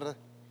 todo a perder?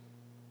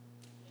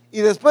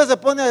 Y después se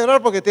pone a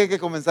llorar porque tiene que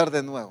comenzar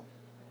de nuevo.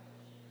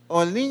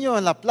 O el niño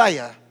en la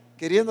playa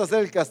queriendo hacer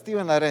el castillo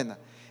en la arena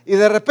y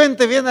de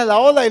repente viene la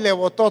ola y le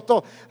botó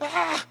todo.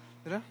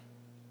 ¿Verdad?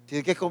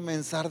 Tiene que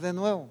comenzar de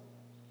nuevo.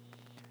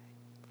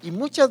 Y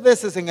muchas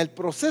veces en el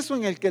proceso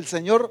en el que el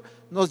Señor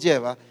nos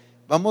lleva,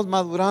 vamos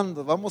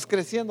madurando, vamos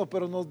creciendo,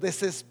 pero nos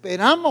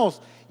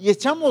desesperamos y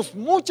echamos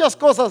muchas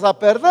cosas a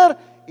perder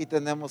y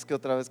tenemos que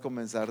otra vez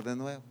comenzar de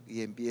nuevo.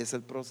 Y empieza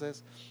el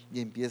proceso,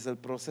 y empieza el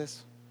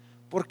proceso.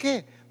 ¿Por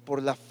qué?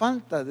 Por la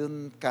falta de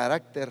un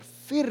carácter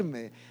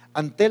firme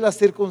ante las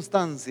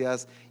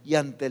circunstancias y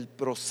ante el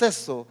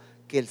proceso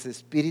que el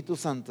Espíritu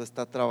Santo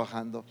está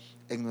trabajando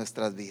en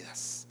nuestras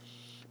vidas.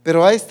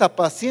 Pero a esta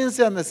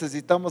paciencia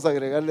necesitamos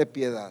agregarle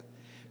piedad.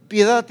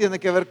 Piedad tiene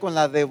que ver con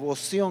la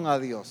devoción a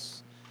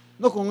Dios,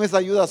 no con esa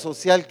ayuda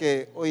social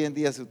que hoy en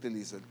día se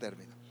utiliza el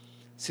término,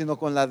 sino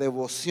con la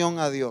devoción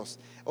a Dios.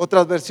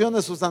 Otras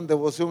versiones usan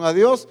devoción a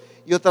Dios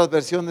y otras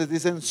versiones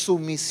dicen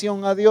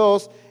sumisión a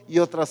Dios y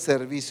otras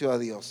servicio a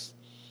Dios.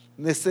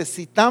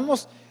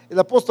 Necesitamos, el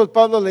apóstol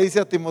Pablo le dice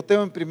a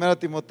Timoteo en 1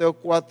 Timoteo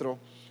 4,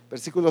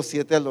 versículos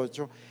 7 al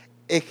 8,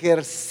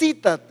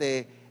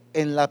 ejercítate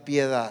en la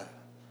piedad.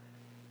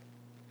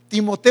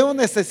 Timoteo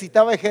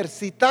necesitaba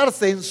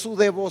ejercitarse en su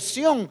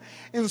devoción,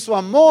 en su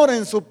amor,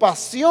 en su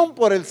pasión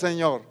por el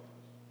Señor.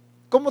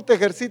 ¿Cómo te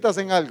ejercitas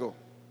en algo?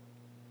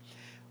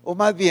 O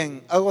más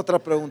bien, hago otra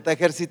pregunta.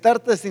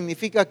 ¿Ejercitarte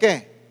significa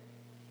qué?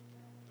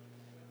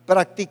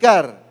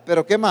 Practicar,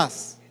 pero ¿qué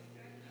más?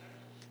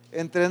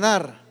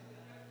 Entrenar,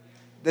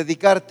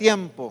 dedicar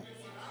tiempo,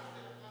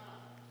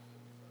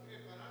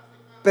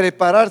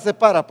 prepararse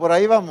para, por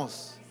ahí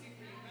vamos.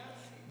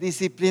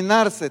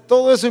 Disciplinarse,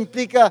 todo eso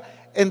implica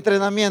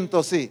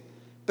entrenamiento, sí.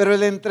 Pero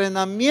el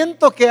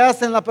entrenamiento que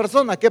hace en la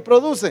persona, ¿qué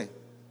produce?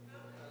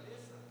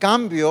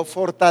 Cambio,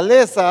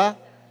 fortaleza,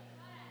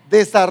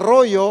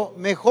 desarrollo,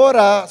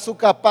 mejora su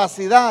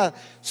capacidad,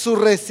 su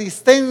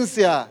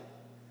resistencia.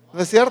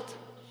 ¿No es cierto?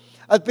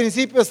 Al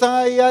principio está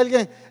ahí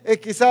alguien,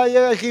 quizá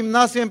llega al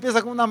gimnasio y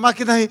empieza con una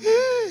máquina y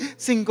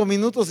 5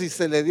 minutos y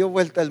se le dio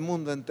vuelta el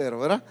mundo entero,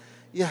 ¿verdad?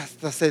 Y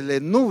hasta se le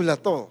nubla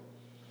todo.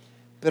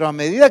 Pero a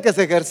medida que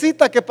se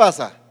ejercita, ¿qué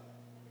pasa?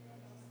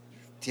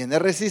 Tiene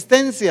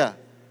resistencia,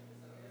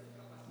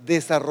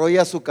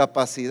 desarrolla su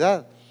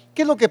capacidad.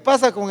 ¿Qué es lo que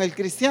pasa con el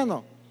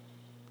cristiano?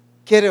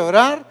 Quiere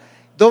orar,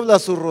 dobla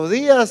sus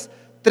rodillas,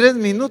 3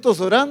 minutos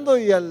orando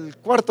y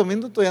al 4.º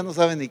minuto ya no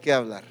sabe ni qué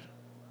hablar.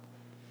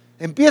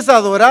 Empieza a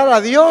adorar a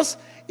Dios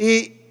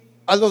y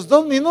a los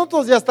 2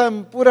 minutos ya está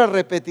en pura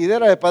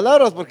repetidera de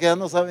palabras porque ya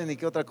no sabe ni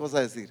qué otra cosa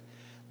decir.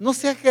 No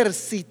se ha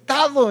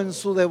ejercitado en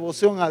su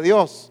devoción a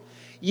Dios.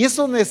 Y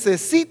eso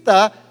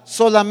necesita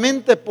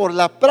solamente por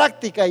la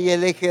práctica y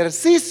el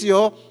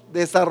ejercicio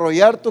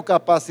desarrollar tu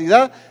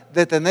capacidad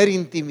de tener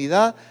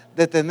intimidad,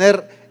 de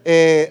tener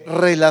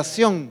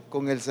relación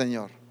con el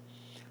Señor,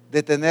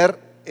 de tener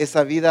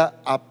esa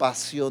vida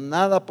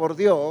apasionada por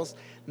Dios.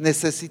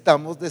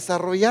 Necesitamos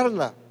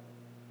desarrollarla.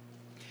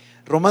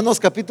 Romanos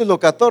capítulo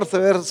 14,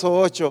 verso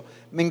 8,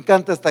 me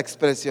encanta esta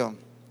expresión.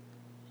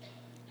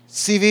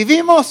 Si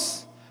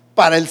vivimos,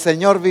 para el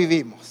Señor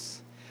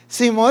vivimos.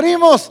 Si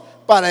morimos,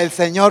 para el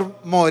Señor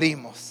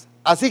morimos.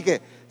 Así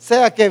que,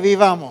 sea que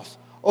vivamos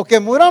o que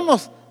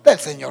muramos, del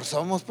Señor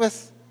somos,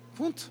 pues,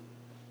 punto.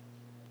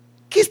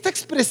 ¿Qué está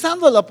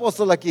expresando el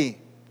apóstol aquí?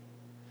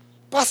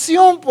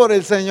 Pasión por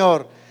el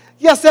Señor.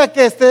 Ya sea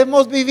que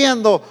estemos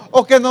viviendo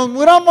o que nos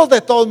muramos,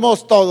 de todos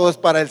modos, todo es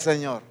para el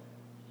Señor.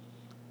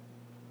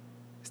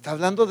 Está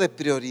hablando de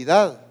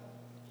prioridad,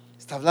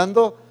 está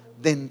hablando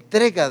de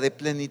entrega, de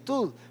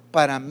plenitud.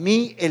 Para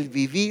mí el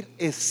vivir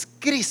es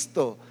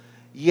Cristo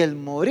y el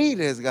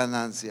morir es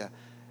ganancia.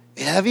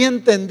 Él había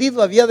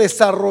entendido, había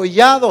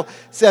desarrollado,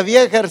 se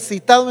había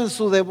ejercitado en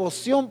su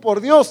devoción por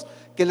Dios,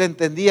 que él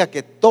entendía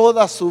que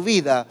toda su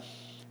vida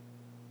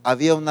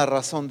había una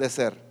razón de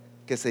ser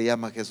que se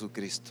llama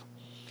Jesucristo.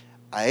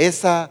 A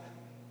esa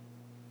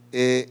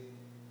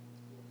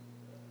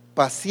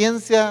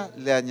paciencia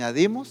le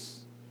añadimos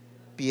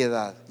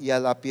piedad, y a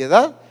la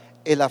piedad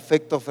el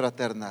afecto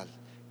fraternal,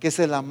 que es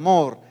el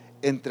amor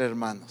entre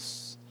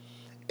hermanos.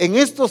 En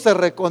esto se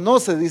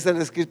reconoce, dice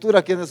la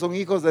Escritura, quiénes son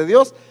hijos de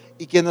Dios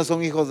y quiénes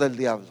son hijos del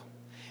diablo.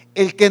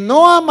 El que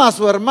no ama a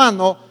su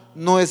hermano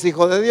no es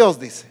hijo de Dios,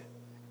 dice.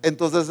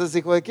 Entonces, ¿es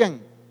hijo de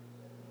quién?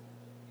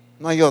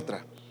 No hay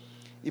otra.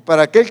 Y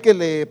para aquel que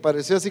le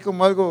pareció así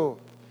como algo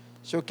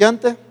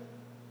choqueante,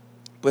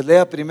 pues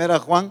lea 1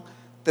 Juan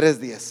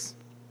 3:10.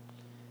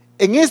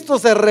 En esto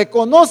se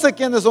reconoce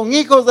quiénes son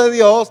hijos de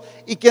Dios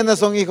y quiénes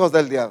son hijos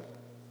del diablo.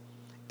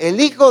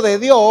 El hijo de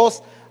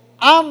Dios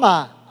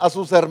ama a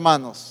sus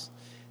hermanos.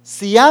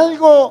 Si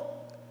algo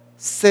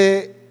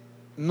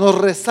nos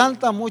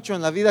resalta mucho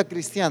en la vida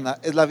cristiana,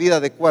 es la vida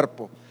de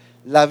cuerpo.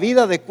 La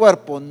vida de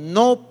cuerpo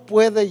no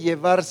puede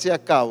llevarse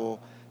a cabo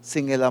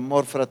sin el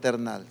amor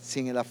fraternal,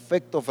 sin el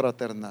afecto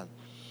fraternal,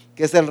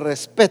 que es el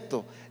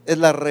respeto, es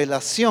la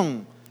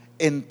relación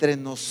entre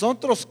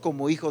nosotros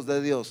como hijos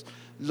de Dios,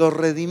 los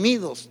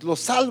redimidos, los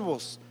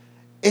salvos.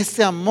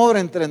 Ese amor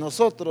entre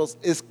nosotros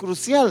es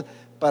crucial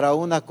para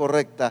una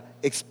correcta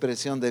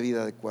expresión de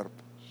vida de cuerpo.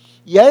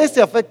 Y a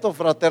ese afecto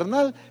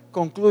fraternal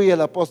concluye el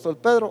apóstol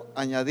Pedro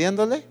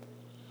añadiéndole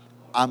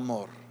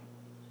amor.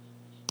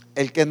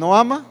 El que no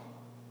ama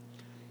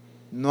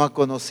no ha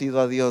conocido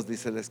a Dios,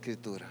 dice la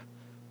Escritura,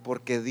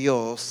 porque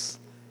Dios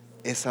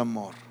es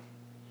amor.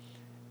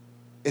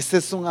 Ese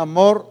es un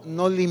amor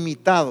no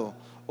limitado,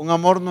 un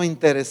amor no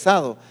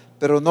interesado,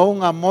 pero no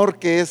un amor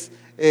que es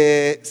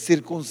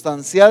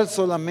circunstancial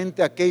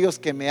solamente a aquellos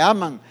que me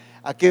aman,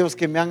 aquellos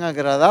que me han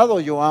agradado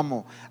yo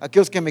amo,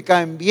 aquellos que me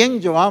caen bien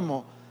yo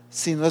amo,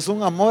 sino es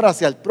un amor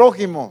hacia el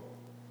prójimo.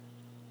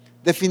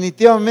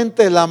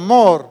 Definitivamente el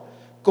amor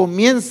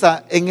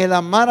comienza en el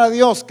amar a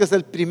Dios, que es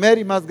el primer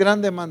y más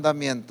grande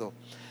mandamiento.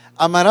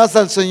 Amarás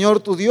al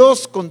Señor tu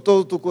Dios con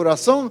todo tu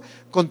corazón,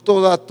 con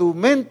toda tu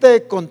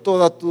mente, con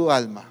toda tu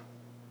alma.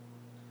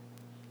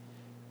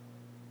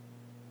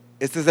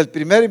 Este es el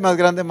primer y más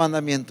grande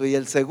mandamiento. Y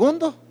el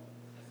segundo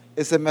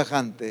es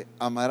semejante: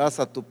 amarás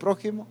a tu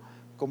prójimo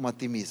como a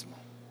ti mismo.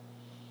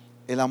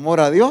 El amor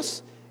a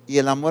Dios y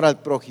el amor al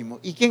prójimo.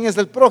 ¿Y quién es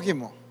el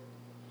prójimo?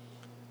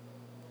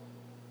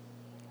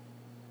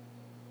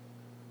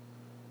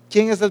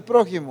 ¿Quién es el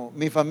prójimo?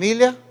 Mi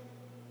familia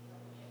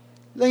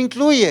la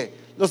incluye.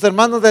 Los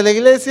hermanos de la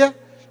iglesia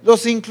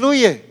los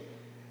incluye.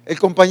 El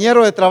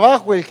compañero de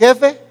trabajo, el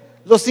jefe,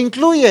 los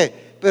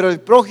incluye. Pero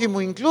el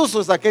prójimo incluso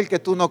es aquel que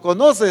tú no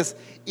conoces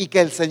y que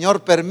el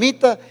Señor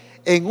permita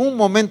en un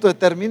momento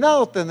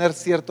determinado tener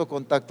cierto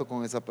contacto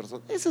con esa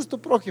persona. Ese es tu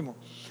prójimo.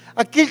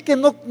 Aquel que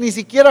no ni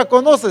siquiera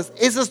conoces,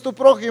 ese es tu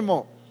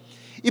prójimo.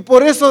 Y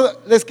por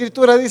eso la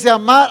Escritura dice: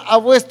 amar a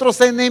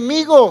vuestros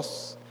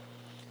enemigos.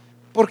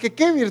 Porque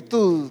qué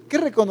virtud, qué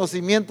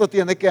reconocimiento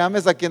tiene que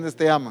ames a quienes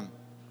te aman.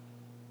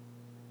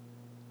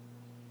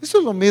 Eso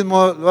es lo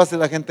mismo lo hace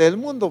la gente del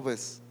mundo,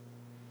 pues.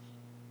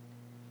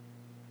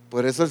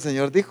 Por eso el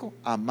Señor dijo: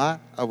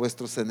 amar a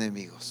vuestros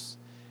enemigos.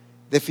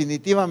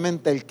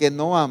 Definitivamente el que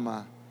no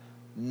ama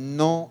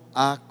no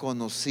ha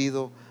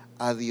conocido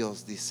a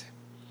Dios, dice.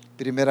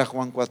 1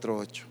 Juan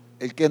 4:8.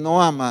 El que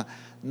no ama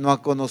no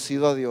ha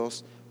conocido a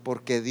Dios,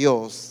 porque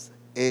Dios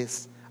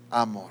es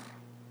amor.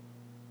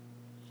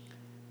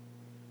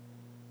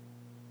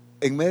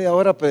 En media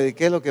hora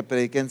prediqué lo que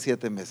prediqué en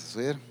 7 meses,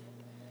 ¿oyeron?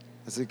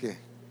 Así que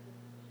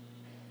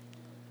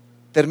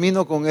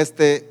termino con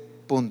este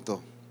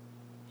punto.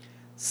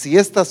 Si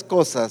estas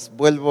cosas,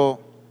 vuelvo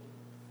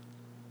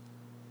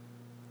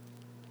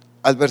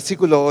al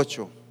versículo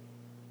 8,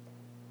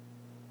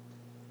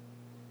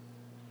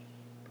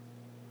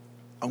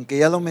 aunque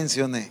ya lo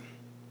mencioné,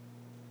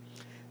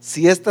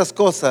 si estas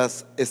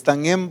cosas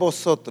están en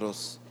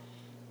vosotros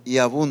y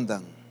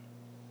abundan.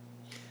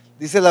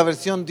 Dice la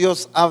versión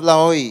Dios habla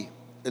hoy,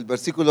 el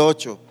versículo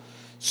 8,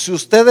 si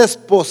ustedes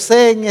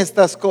poseen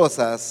estas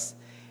cosas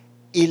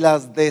y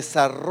las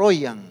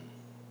desarrollan.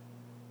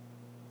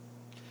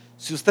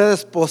 Si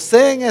ustedes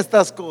poseen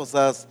estas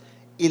cosas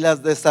y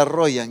las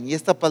desarrollan, y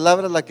esta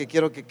palabra es la que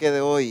quiero que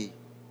quede hoy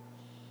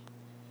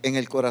en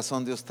el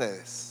corazón de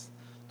ustedes.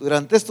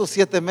 Durante estos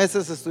 7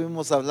 meses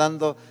estuvimos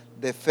hablando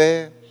de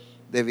fe,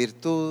 de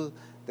virtud,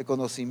 de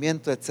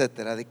conocimiento,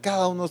 etcétera, de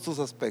cada uno de estos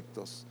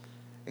aspectos.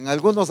 En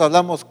algunos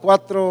hablamos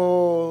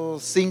 4,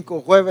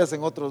 5 jueves,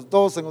 en otros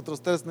 2, en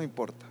otros 3, no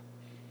importa.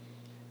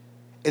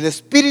 El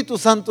Espíritu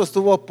Santo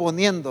estuvo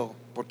poniendo,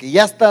 porque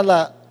ya está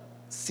la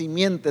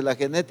simiente, la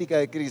genética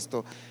de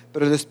Cristo,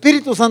 pero el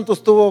Espíritu Santo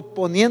estuvo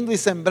poniendo y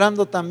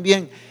sembrando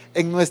también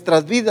en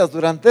nuestras vidas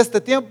durante este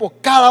tiempo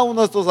cada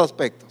uno de estos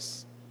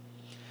aspectos.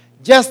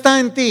 Ya está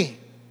en ti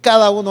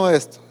cada uno de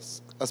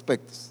estos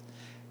aspectos.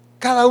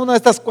 Cada una de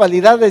estas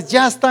cualidades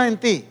ya está en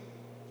ti,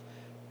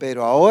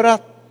 pero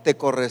ahora te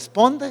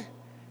corresponde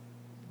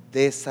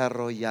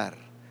desarrollar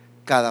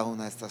cada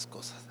una de estas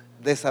cosas.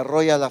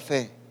 Desarrolla la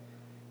fe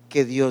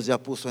que Dios ya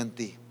puso en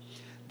ti.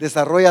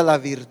 Desarrolla la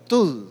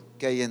virtud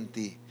que hay en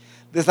ti.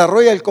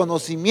 Desarrolla el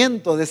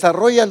conocimiento,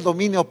 desarrolla el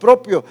dominio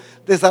propio,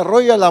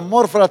 desarrolla el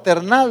amor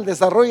fraternal,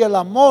 desarrolla el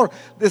amor,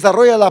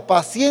 desarrolla la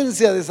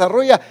paciencia,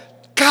 desarrolla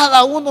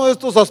cada uno de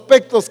estos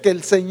aspectos que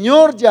el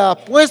Señor ya ha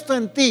puesto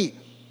en ti.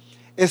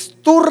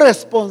 Es tu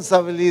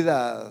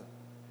responsabilidad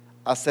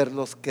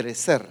hacerlos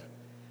crecer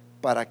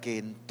para que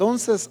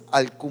entonces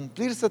al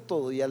cumplirse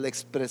todo y al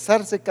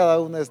expresarse cada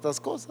una de estas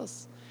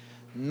cosas,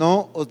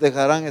 no os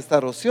dejarán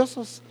estar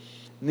ociosos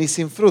ni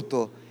sin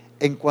fruto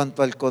en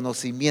cuanto al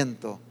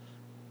conocimiento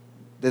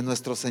de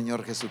nuestro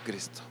Señor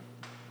Jesucristo.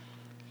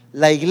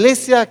 La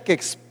iglesia que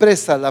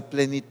expresa la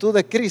plenitud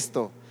de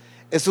Cristo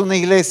es una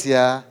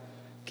iglesia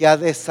que ha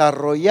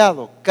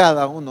desarrollado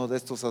cada uno de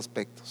estos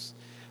aspectos,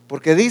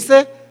 porque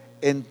dice,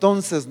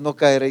 entonces no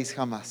caeréis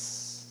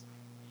jamás.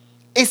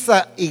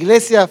 Esa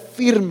iglesia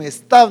firme,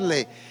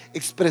 estable,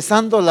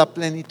 expresando la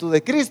plenitud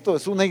de Cristo,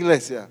 es una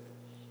iglesia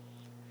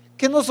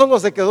que no solo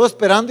se quedó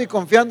esperando y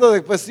confiando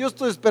de, pues yo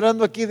estoy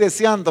esperando aquí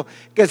deseando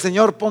que el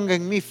Señor ponga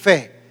en mí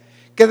fe,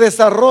 que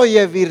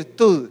desarrolle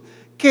virtud,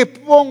 que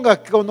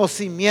ponga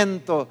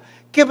conocimiento,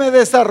 que me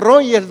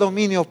desarrolle el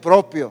dominio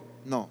propio.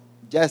 No,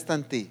 ya está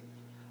en ti.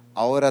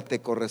 Ahora te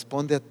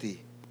corresponde a ti.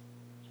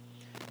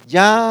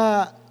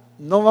 Ya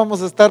no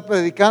vamos a estar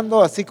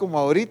predicando así como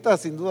ahorita,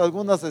 sin duda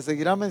alguna se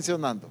seguirá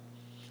mencionando,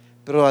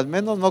 pero al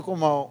menos no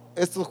como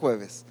estos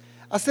jueves,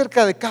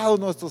 acerca de cada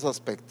uno de estos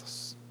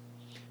aspectos.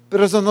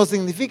 Pero eso no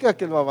significa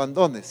que lo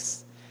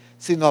abandones,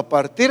 sino a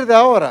partir de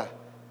ahora,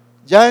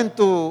 ya en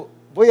tu,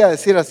 voy a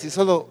decir así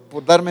solo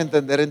por darme a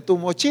entender, en tu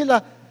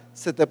mochila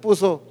se te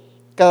puso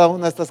cada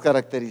una de estas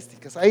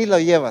características. Ahí la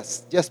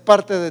llevas, ya es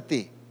parte de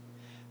ti.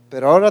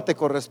 Pero ahora te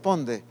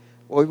corresponde,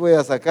 hoy voy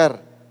a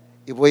sacar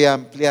y voy a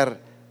ampliar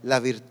la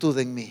virtud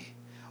en mí.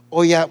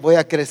 Hoy voy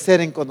a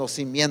crecer en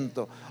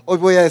conocimiento. Hoy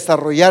voy a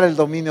desarrollar el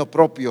dominio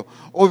propio.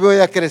 Hoy voy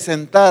a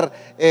acrecentar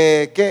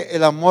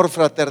el amor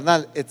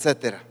fraternal,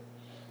 etcétera.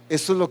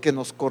 Eso es lo que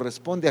nos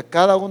corresponde a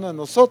cada uno de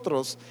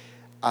nosotros,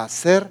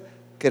 hacer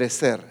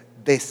crecer,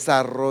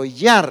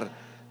 desarrollar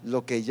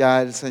lo que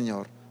ya el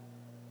Señor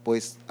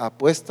pues ha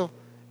puesto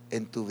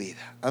en tu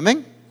vida.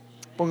 Amén.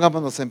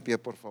 Pongámonos en pie,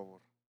 por favor.